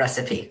brownie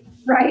recipe.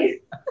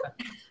 Right.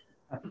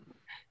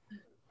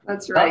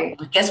 That's right.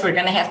 Well, I guess we're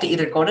going to have to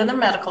either go to the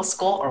medical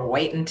school or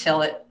wait until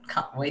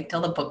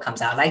the book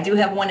comes out. I do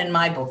have one in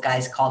my book,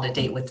 guys, called A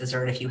Date with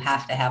Dessert, if you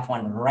have to have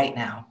one right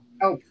now.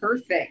 Oh,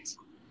 perfect.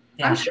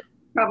 Yeah. I'm sure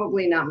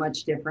probably not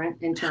much different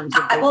in terms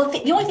of well,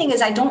 the only thing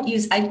is I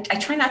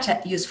try not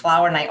to use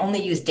flour, and I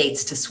only use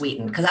dates to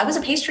sweeten, because I was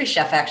a pastry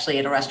chef actually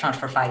at a restaurant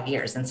for 5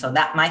 years, and so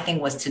that my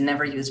thing was to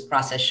never use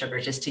processed sugar,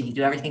 just to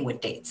do everything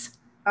with dates.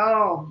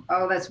 Oh,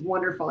 that's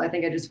wonderful. I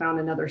think I just found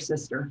another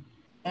sister.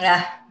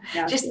 Yeah,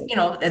 just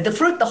the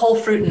fruit, the whole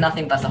fruit, and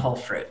nothing but the whole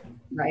fruit.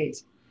 Right.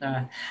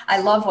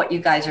 I love what you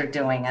guys are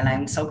doing, and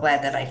I'm so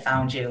glad that I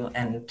found you.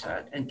 And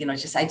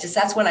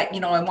that's what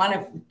I want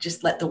to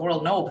just let the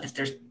world know that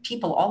there's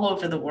people all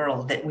over the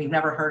world that we've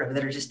never heard of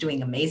that are just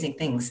doing amazing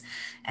things.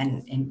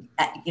 And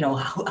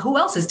who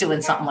else is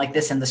doing something like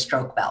this in the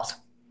stroke belt?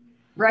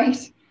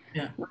 Right.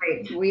 Yeah.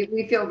 Right.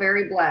 We feel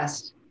very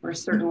blessed. We're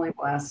certainly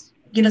blessed.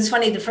 It's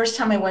funny. The first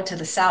time I went to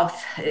the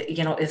South,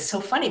 it's so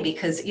funny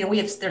because,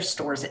 there's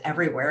stores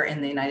everywhere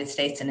in the United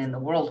States and in the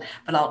world,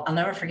 but I'll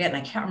never forget. And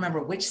I can't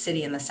remember which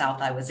city in the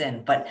South I was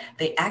in, but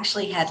they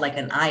actually had like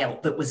an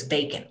aisle that was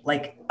bacon,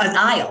 like an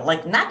aisle,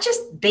 like not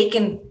just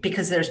bacon,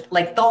 because there's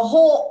like the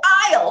whole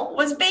aisle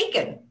was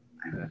bacon.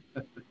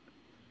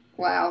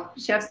 Wow.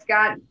 Chef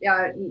Scott,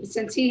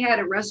 since he had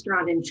a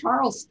restaurant in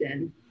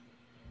Charleston,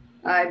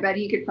 I bet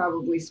he could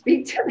probably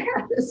speak to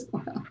that as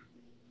well.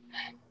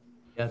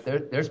 Yeah,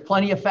 there's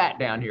plenty of fat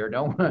down here.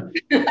 Don't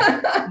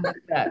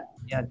that.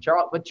 Yeah,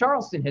 but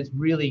Charleston has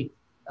really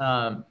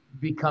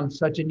become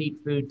such a neat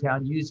food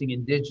town, using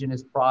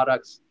indigenous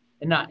products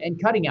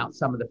and cutting out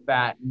some of the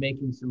fat and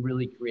making some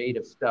really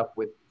creative stuff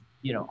with,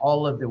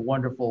 all of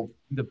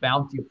the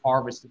bounty of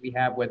harvest that we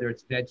have, whether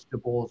it's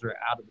vegetables or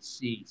out of the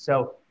sea.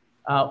 So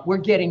we're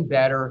getting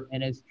better,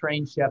 and as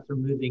trained chefs are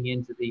moving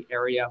into the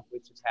area,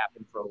 which has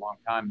happened for a long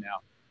time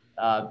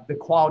now, the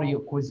quality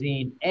of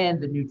cuisine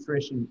and the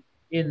nutrition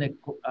in the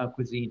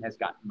cuisine has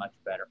gotten much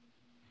better.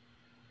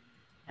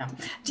 Yeah.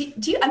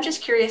 I'm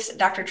just curious,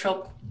 Dr.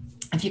 Trilk,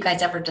 if you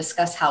guys ever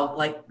discuss how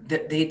like the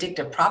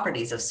addictive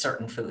properties of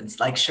certain foods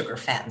like sugar,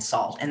 fat, and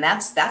salt. And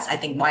that's I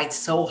think why it's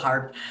so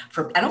hard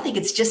I don't think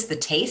it's just the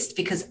taste,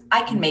 because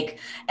I can make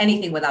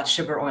anything without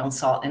sugar, oil, and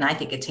salt, and I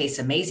think it tastes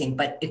amazing,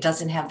 but it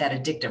doesn't have that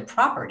addictive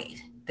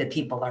property that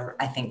people are,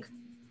 I think,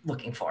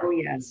 looking for. Oh,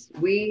 yes.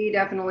 We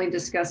definitely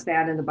discuss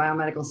that in the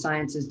biomedical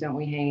sciences, don't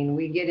we, Hayne?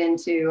 We get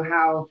into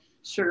how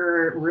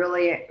sugar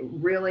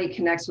really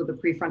connects with the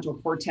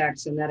prefrontal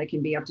cortex, and that it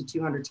can be up to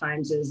 200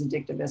 times as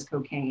addictive as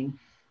cocaine.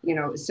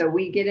 So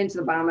we get into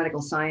the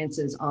biomedical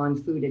sciences on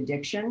food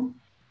addiction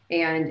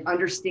and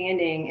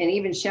understanding, and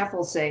even chef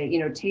will say,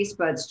 taste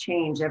buds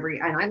change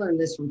and I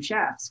learned this from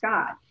Chef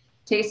Scott,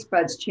 taste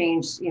buds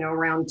change,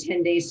 around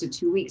 10 days to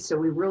 2 weeks. So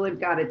we really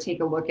got to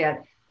take a look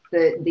at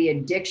the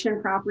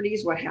addiction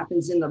properties, what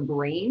happens in the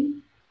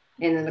brain,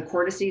 and then the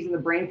cortices in the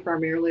brain,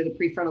 primarily the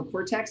prefrontal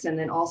cortex, and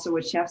then also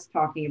what Chef's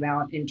talking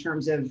about in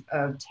terms of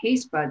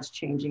taste buds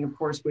changing, of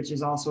course, which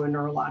is also a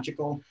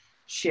neurological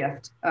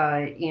shift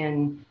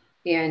in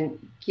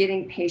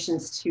getting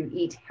patients to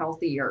eat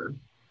healthier.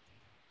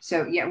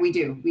 So yeah, we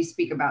do. We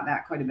speak about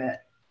that quite a bit.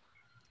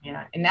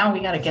 Yeah, and now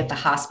we got to get the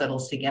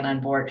hospitals to get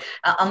on board.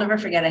 I'll never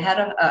forget. I had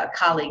a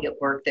colleague at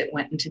work that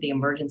went into the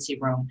emergency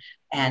room,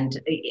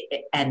 and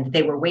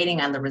they were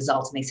waiting on the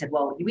results. And they said,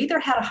 "Well, you either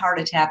had a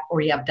heart attack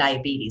or you have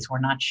diabetes. We're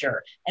not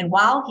sure." And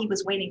while he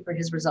was waiting for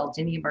his results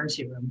in the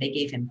emergency room, they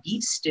gave him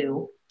beef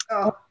stew,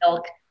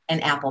 milk,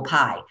 and apple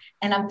pie.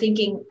 And I'm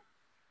thinking,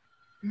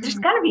 there's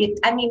got to be.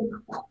 I mean,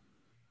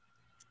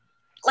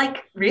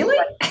 like, really?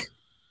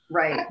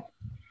 Right.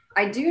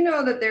 I do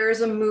know that there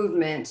is a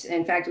movement.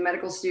 In fact, a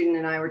medical student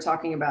and I were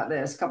talking about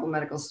this, a couple of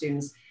medical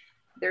students.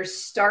 There's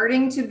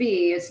starting to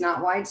be, it's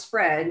not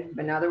widespread,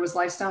 but now there was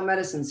lifestyle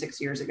medicine 6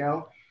 years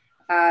ago.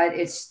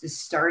 It's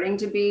starting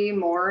to be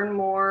more and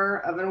more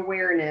of an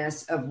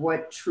awareness of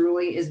what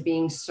truly is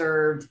being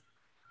served,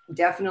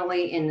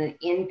 definitely in the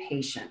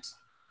inpatient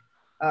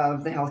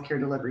of the healthcare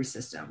delivery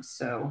system.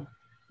 So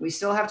we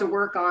still have to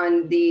work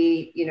on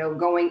the,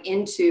 going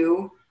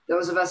into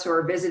those of us who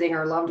are visiting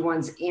our loved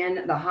ones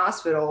in the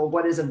hospital,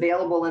 what is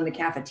available in the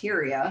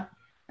cafeteria.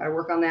 I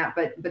work on that,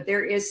 but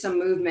there is some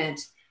movement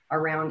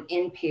around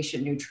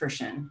inpatient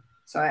nutrition.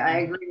 So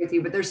I agree with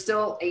you, but there's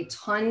still a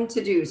ton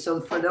to do.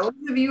 So for those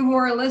of you who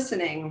are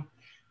listening,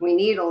 we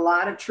need a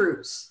lot of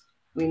troops.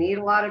 We need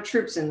a lot of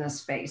troops in this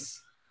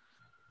space.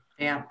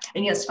 Yeah.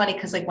 And it's funny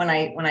because like when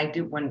I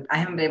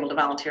haven't been able to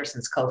volunteer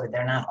since COVID,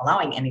 they're not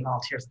allowing any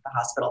volunteers at the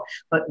hospital.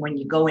 But when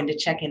you go in to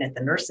check in at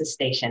the nurses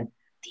station,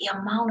 the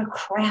amount of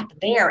crap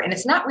there, and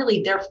it's not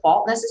really their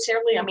fault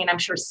necessarily. I mean, I'm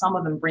sure some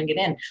of them bring it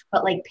in,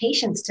 but like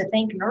patients to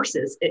thank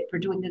nurses for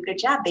doing a good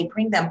job, they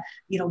bring them,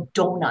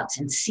 donuts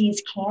and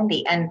See's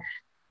candy. And,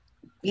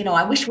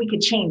 I wish we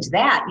could change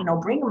that,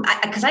 bring them,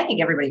 because I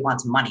think everybody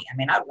wants money. I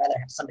mean, I'd rather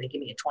have somebody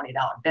give me a $20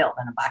 bill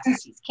than a box of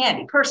See's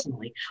candy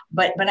personally,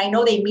 but I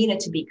know they mean it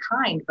to be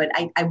kind, but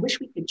I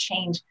wish we could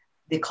change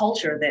the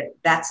culture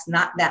that's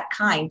not that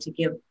kind to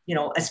give,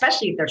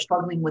 especially if they're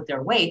struggling with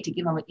their weight, to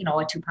give them, a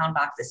 2-pound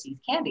box of See's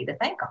candy to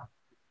thank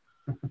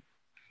them.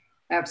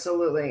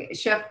 Absolutely.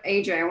 Chef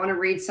AJ, I want to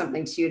read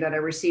something to you that I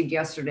received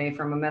yesterday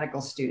from a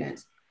medical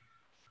student.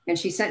 And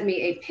she sent me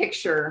a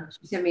picture.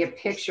 She sent me a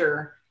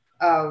picture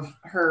of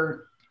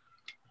her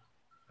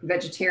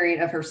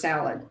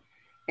salad.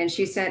 And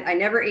she said, "I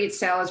never ate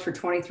salads for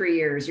 23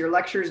 years. Your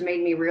lectures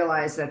made me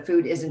realize that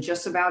food isn't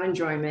just about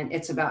enjoyment.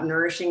 It's about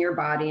nourishing your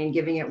body and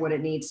giving it what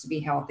it needs to be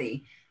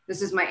healthy.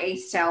 This is my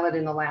 8th salad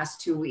in the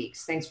last 2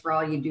 weeks. Thanks for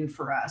all you do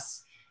for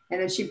us."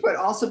 And then she put,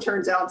 "Also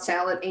turns out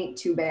salad ain't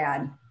too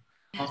bad."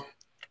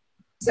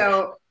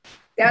 So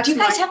that's do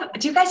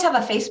you guys have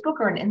a Facebook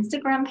or an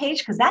Instagram page?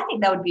 Because I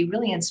think that would be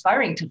really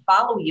inspiring to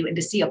follow you and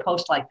to see a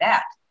post like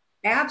that.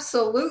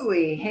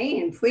 Absolutely.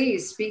 Hey, and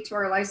please speak to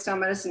our Lifestyle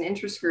Medicine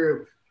Interest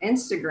Group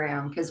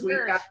Instagram, because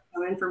we've got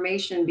some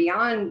information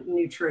beyond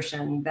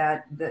nutrition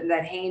that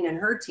Hayne and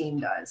her team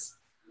does.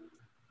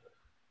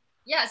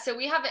 Yeah, so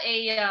we have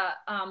a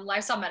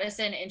lifestyle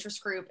medicine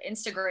interest group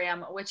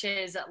Instagram, which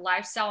is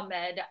lifestyle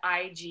med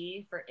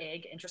IG for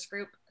IG interest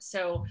group.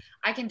 So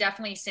I can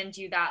definitely send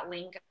you that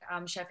link,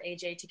 Chef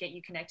AJ, to get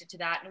you connected to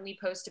that. And we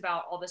post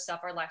about all the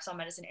stuff our lifestyle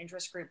medicine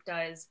interest group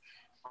does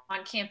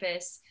on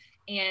campus.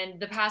 And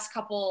the past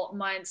couple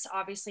months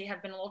obviously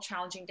have been a little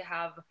challenging to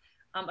have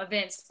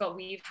events, but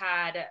we've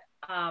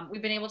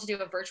been able to do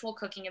a virtual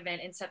cooking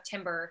event in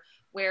September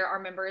where our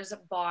members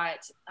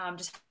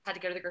just had to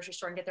go to the grocery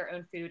store and get their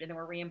own food, and then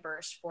were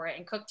reimbursed for it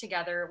and cooked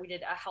together. We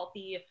did a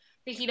healthy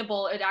fajita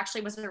bowl. It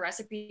actually was a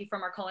recipe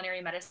from our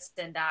culinary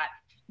medicine that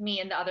me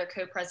and the other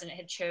co-president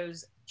had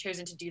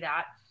chosen to do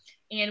that.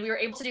 And we were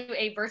able to do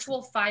a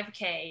virtual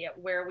 5K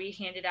where we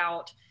handed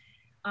out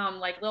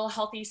like little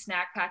healthy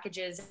snack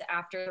packages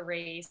after the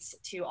race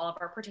to all of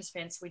our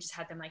participants. We just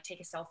had them like take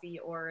a selfie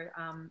or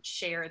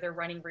share their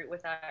running route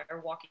with us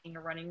or walking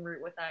or running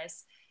route with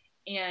us.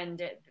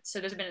 And so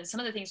there's been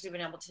some of the things we've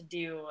been able to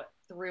do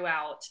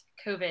throughout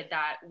COVID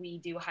that we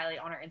do highlight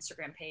on our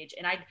Instagram page.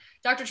 And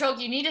Dr. Trilk,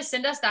 you need to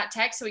send us that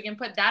text so we can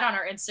put that on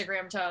our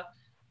Instagram to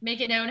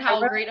make it known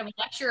how great of a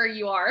lecturer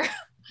you are.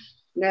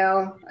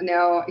 No,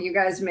 you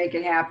guys make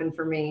it happen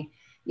for me.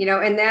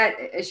 And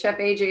that Chef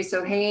AJ,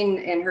 so Hayne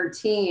and her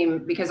team,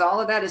 because all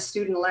of that is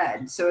student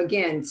led. So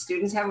again,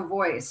 students have a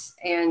voice.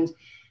 And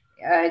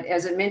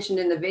as I mentioned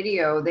in the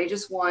video, they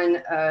just won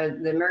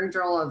the American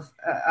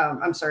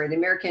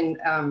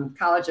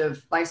College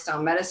of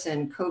Lifestyle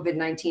Medicine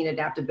COVID-19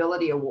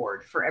 Adaptability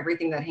Award for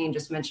everything that Hayne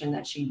just mentioned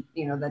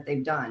that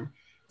they've done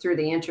through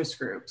the interest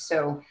group.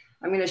 So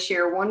I'm going to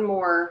share one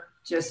more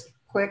just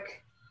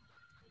quick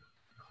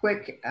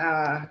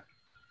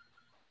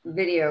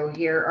video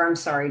here, or I'm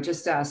sorry,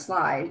 just a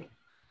slide.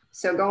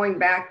 So going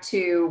back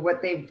to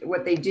what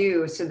they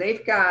do, so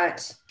they've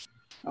got,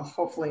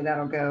 hopefully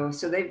that'll go.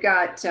 So they've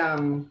got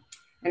an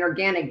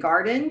organic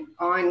garden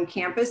on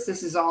campus.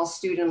 This is all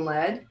student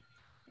led.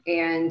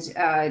 And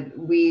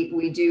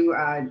we do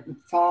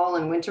fall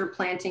and winter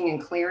planting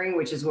and clearing,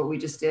 which is what we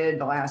just did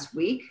the last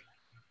week.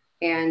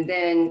 And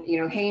then,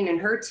 Hayne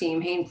and her team,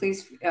 Hayne,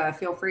 please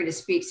feel free to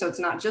speak. So it's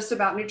not just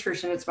about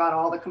nutrition, it's about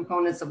all the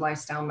components of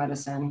lifestyle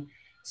medicine.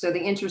 So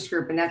the interest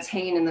group, and that's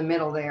Hayne in the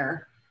middle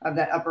there.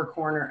 that upper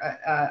corner,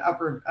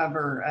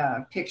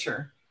 upper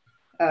picture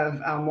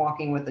of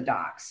walking with the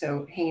doc.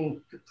 So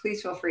Hayne,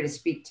 please feel free to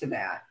speak to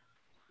that.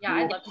 Yeah,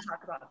 I'd love to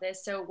talk about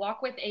this. So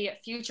Walk with a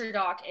Future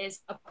Doc is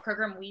a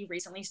program we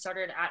recently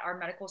started at our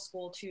medical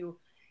school to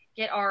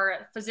get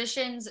our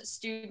physicians,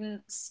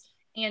 students,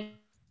 and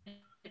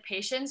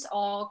patients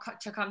all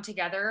to come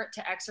together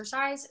to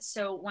exercise.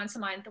 So once a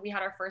month, we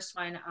had our first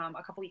one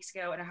a couple weeks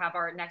ago, and I have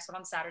our next one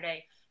on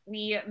Saturday.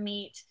 We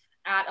meet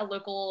at a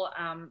local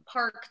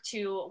park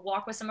to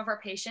walk with some of our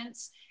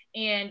patients.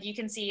 And you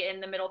can see in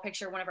the middle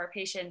picture, one of our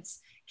patients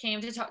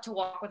came to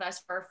walk with us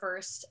for our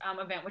first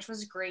event, which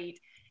was great.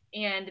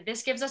 And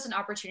this gives us an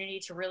opportunity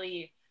to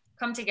really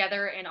come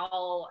together and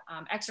all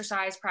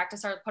exercise,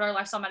 put our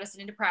lifestyle medicine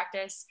into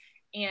practice,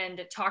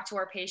 and talk to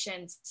our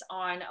patients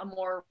on a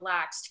more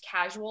relaxed,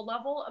 casual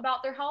level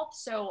about their health.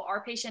 So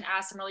our patient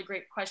asked some really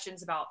great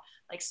questions about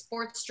like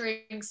sports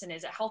drinks, and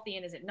is it healthy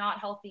and is it not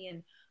healthy?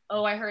 And,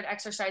 oh, I heard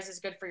exercise is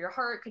good for your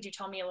heart. Could you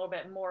tell me a little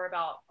bit more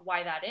about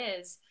why that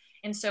is?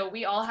 And so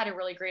we all had a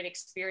really great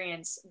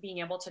experience being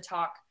able to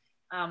talk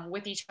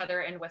with each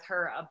other and with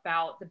her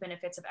about the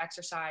benefits of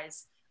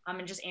exercise,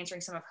 and just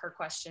answering some of her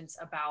questions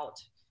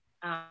about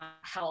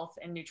health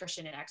and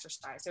nutrition and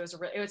exercise. So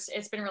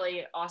it's been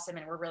really awesome,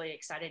 and we're really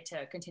excited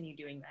to continue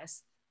doing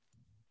this.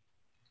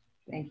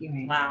 Thank you,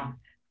 Hayne. Wow.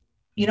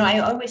 You know, I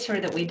always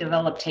heard that we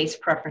develop taste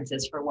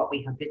preferences for what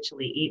we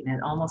habitually eat, and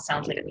it almost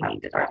sounds like we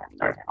need to start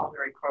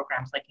culinary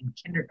programs like in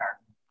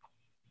kindergarten.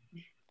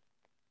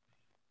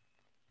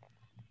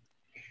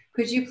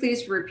 Could you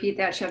please repeat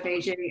that, Chef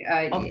AJ?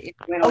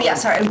 Yeah,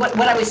 sorry.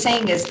 What I was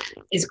saying is,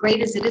 as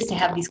great as it is to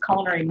have these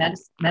culinary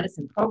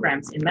medicine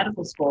programs in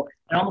medical school,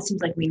 it almost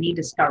seems like we need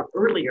to start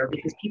earlier,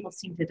 because people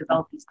seem to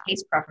develop these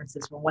taste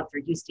preferences from what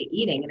they're used to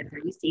eating. And if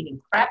they're used to eating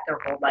crap their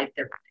whole life,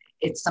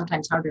 it's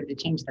sometimes harder to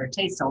change their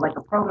taste. So like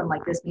a program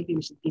like this, maybe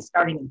we should be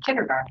starting in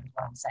kindergarten, is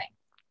what I'm saying.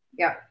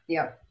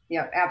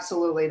 Yep,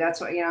 absolutely.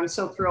 That's what, I'm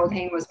so thrilled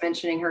Hayne was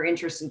mentioning her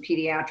interest in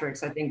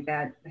pediatrics. I think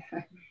that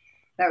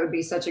that would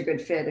be such a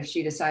good fit if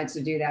she decides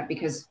to do that,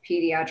 because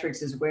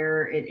pediatrics is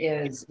where it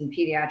is, and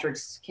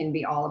pediatrics can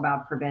be all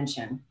about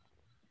prevention.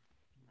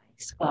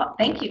 Nice. Well,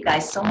 thank you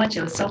guys so much.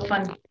 It was so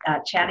fun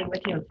chatting with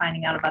you and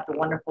finding out about the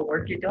wonderful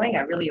work you're doing.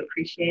 I really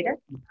appreciate it.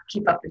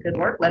 Keep up the good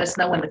work. Let us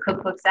know when the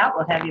cookbook's out.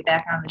 We'll have you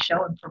back on the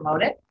show and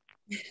promote it.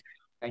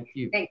 Thank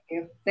you. Thank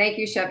you. Thank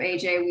you, Chef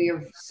AJ. We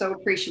are so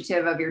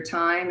appreciative of your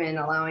time and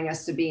allowing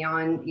us to be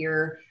on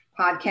your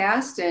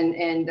podcast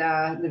and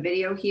the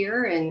video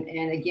here.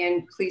 And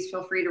again, please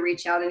feel free to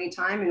reach out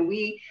anytime. And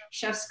we,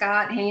 Chef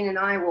Scott, Hayne, and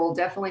I will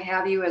definitely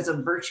have you as a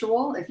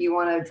virtual if you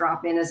want to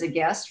drop in as a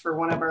guest for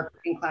one of our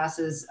cooking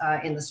classes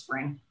in the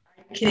spring.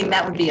 Kidding,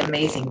 that would be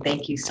amazing.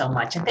 Thank you so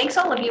much. And thanks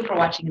all of you for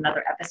watching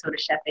another episode of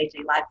Chef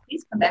AJ Live.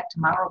 Please come back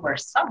tomorrow, where for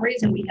some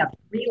reason we have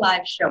 3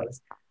 live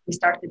shows. We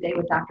start the day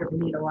with Dr.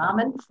 Benita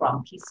Rahman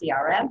from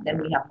PCRM.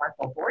 Then we have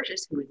Marco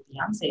Borges, who is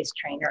Beyonce's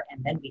trainer.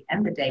 And then we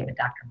end the day with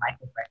Dr.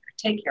 Michael Greger.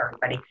 Take care,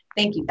 everybody.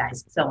 Thank you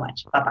guys so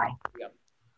much. Bye-bye. Yep.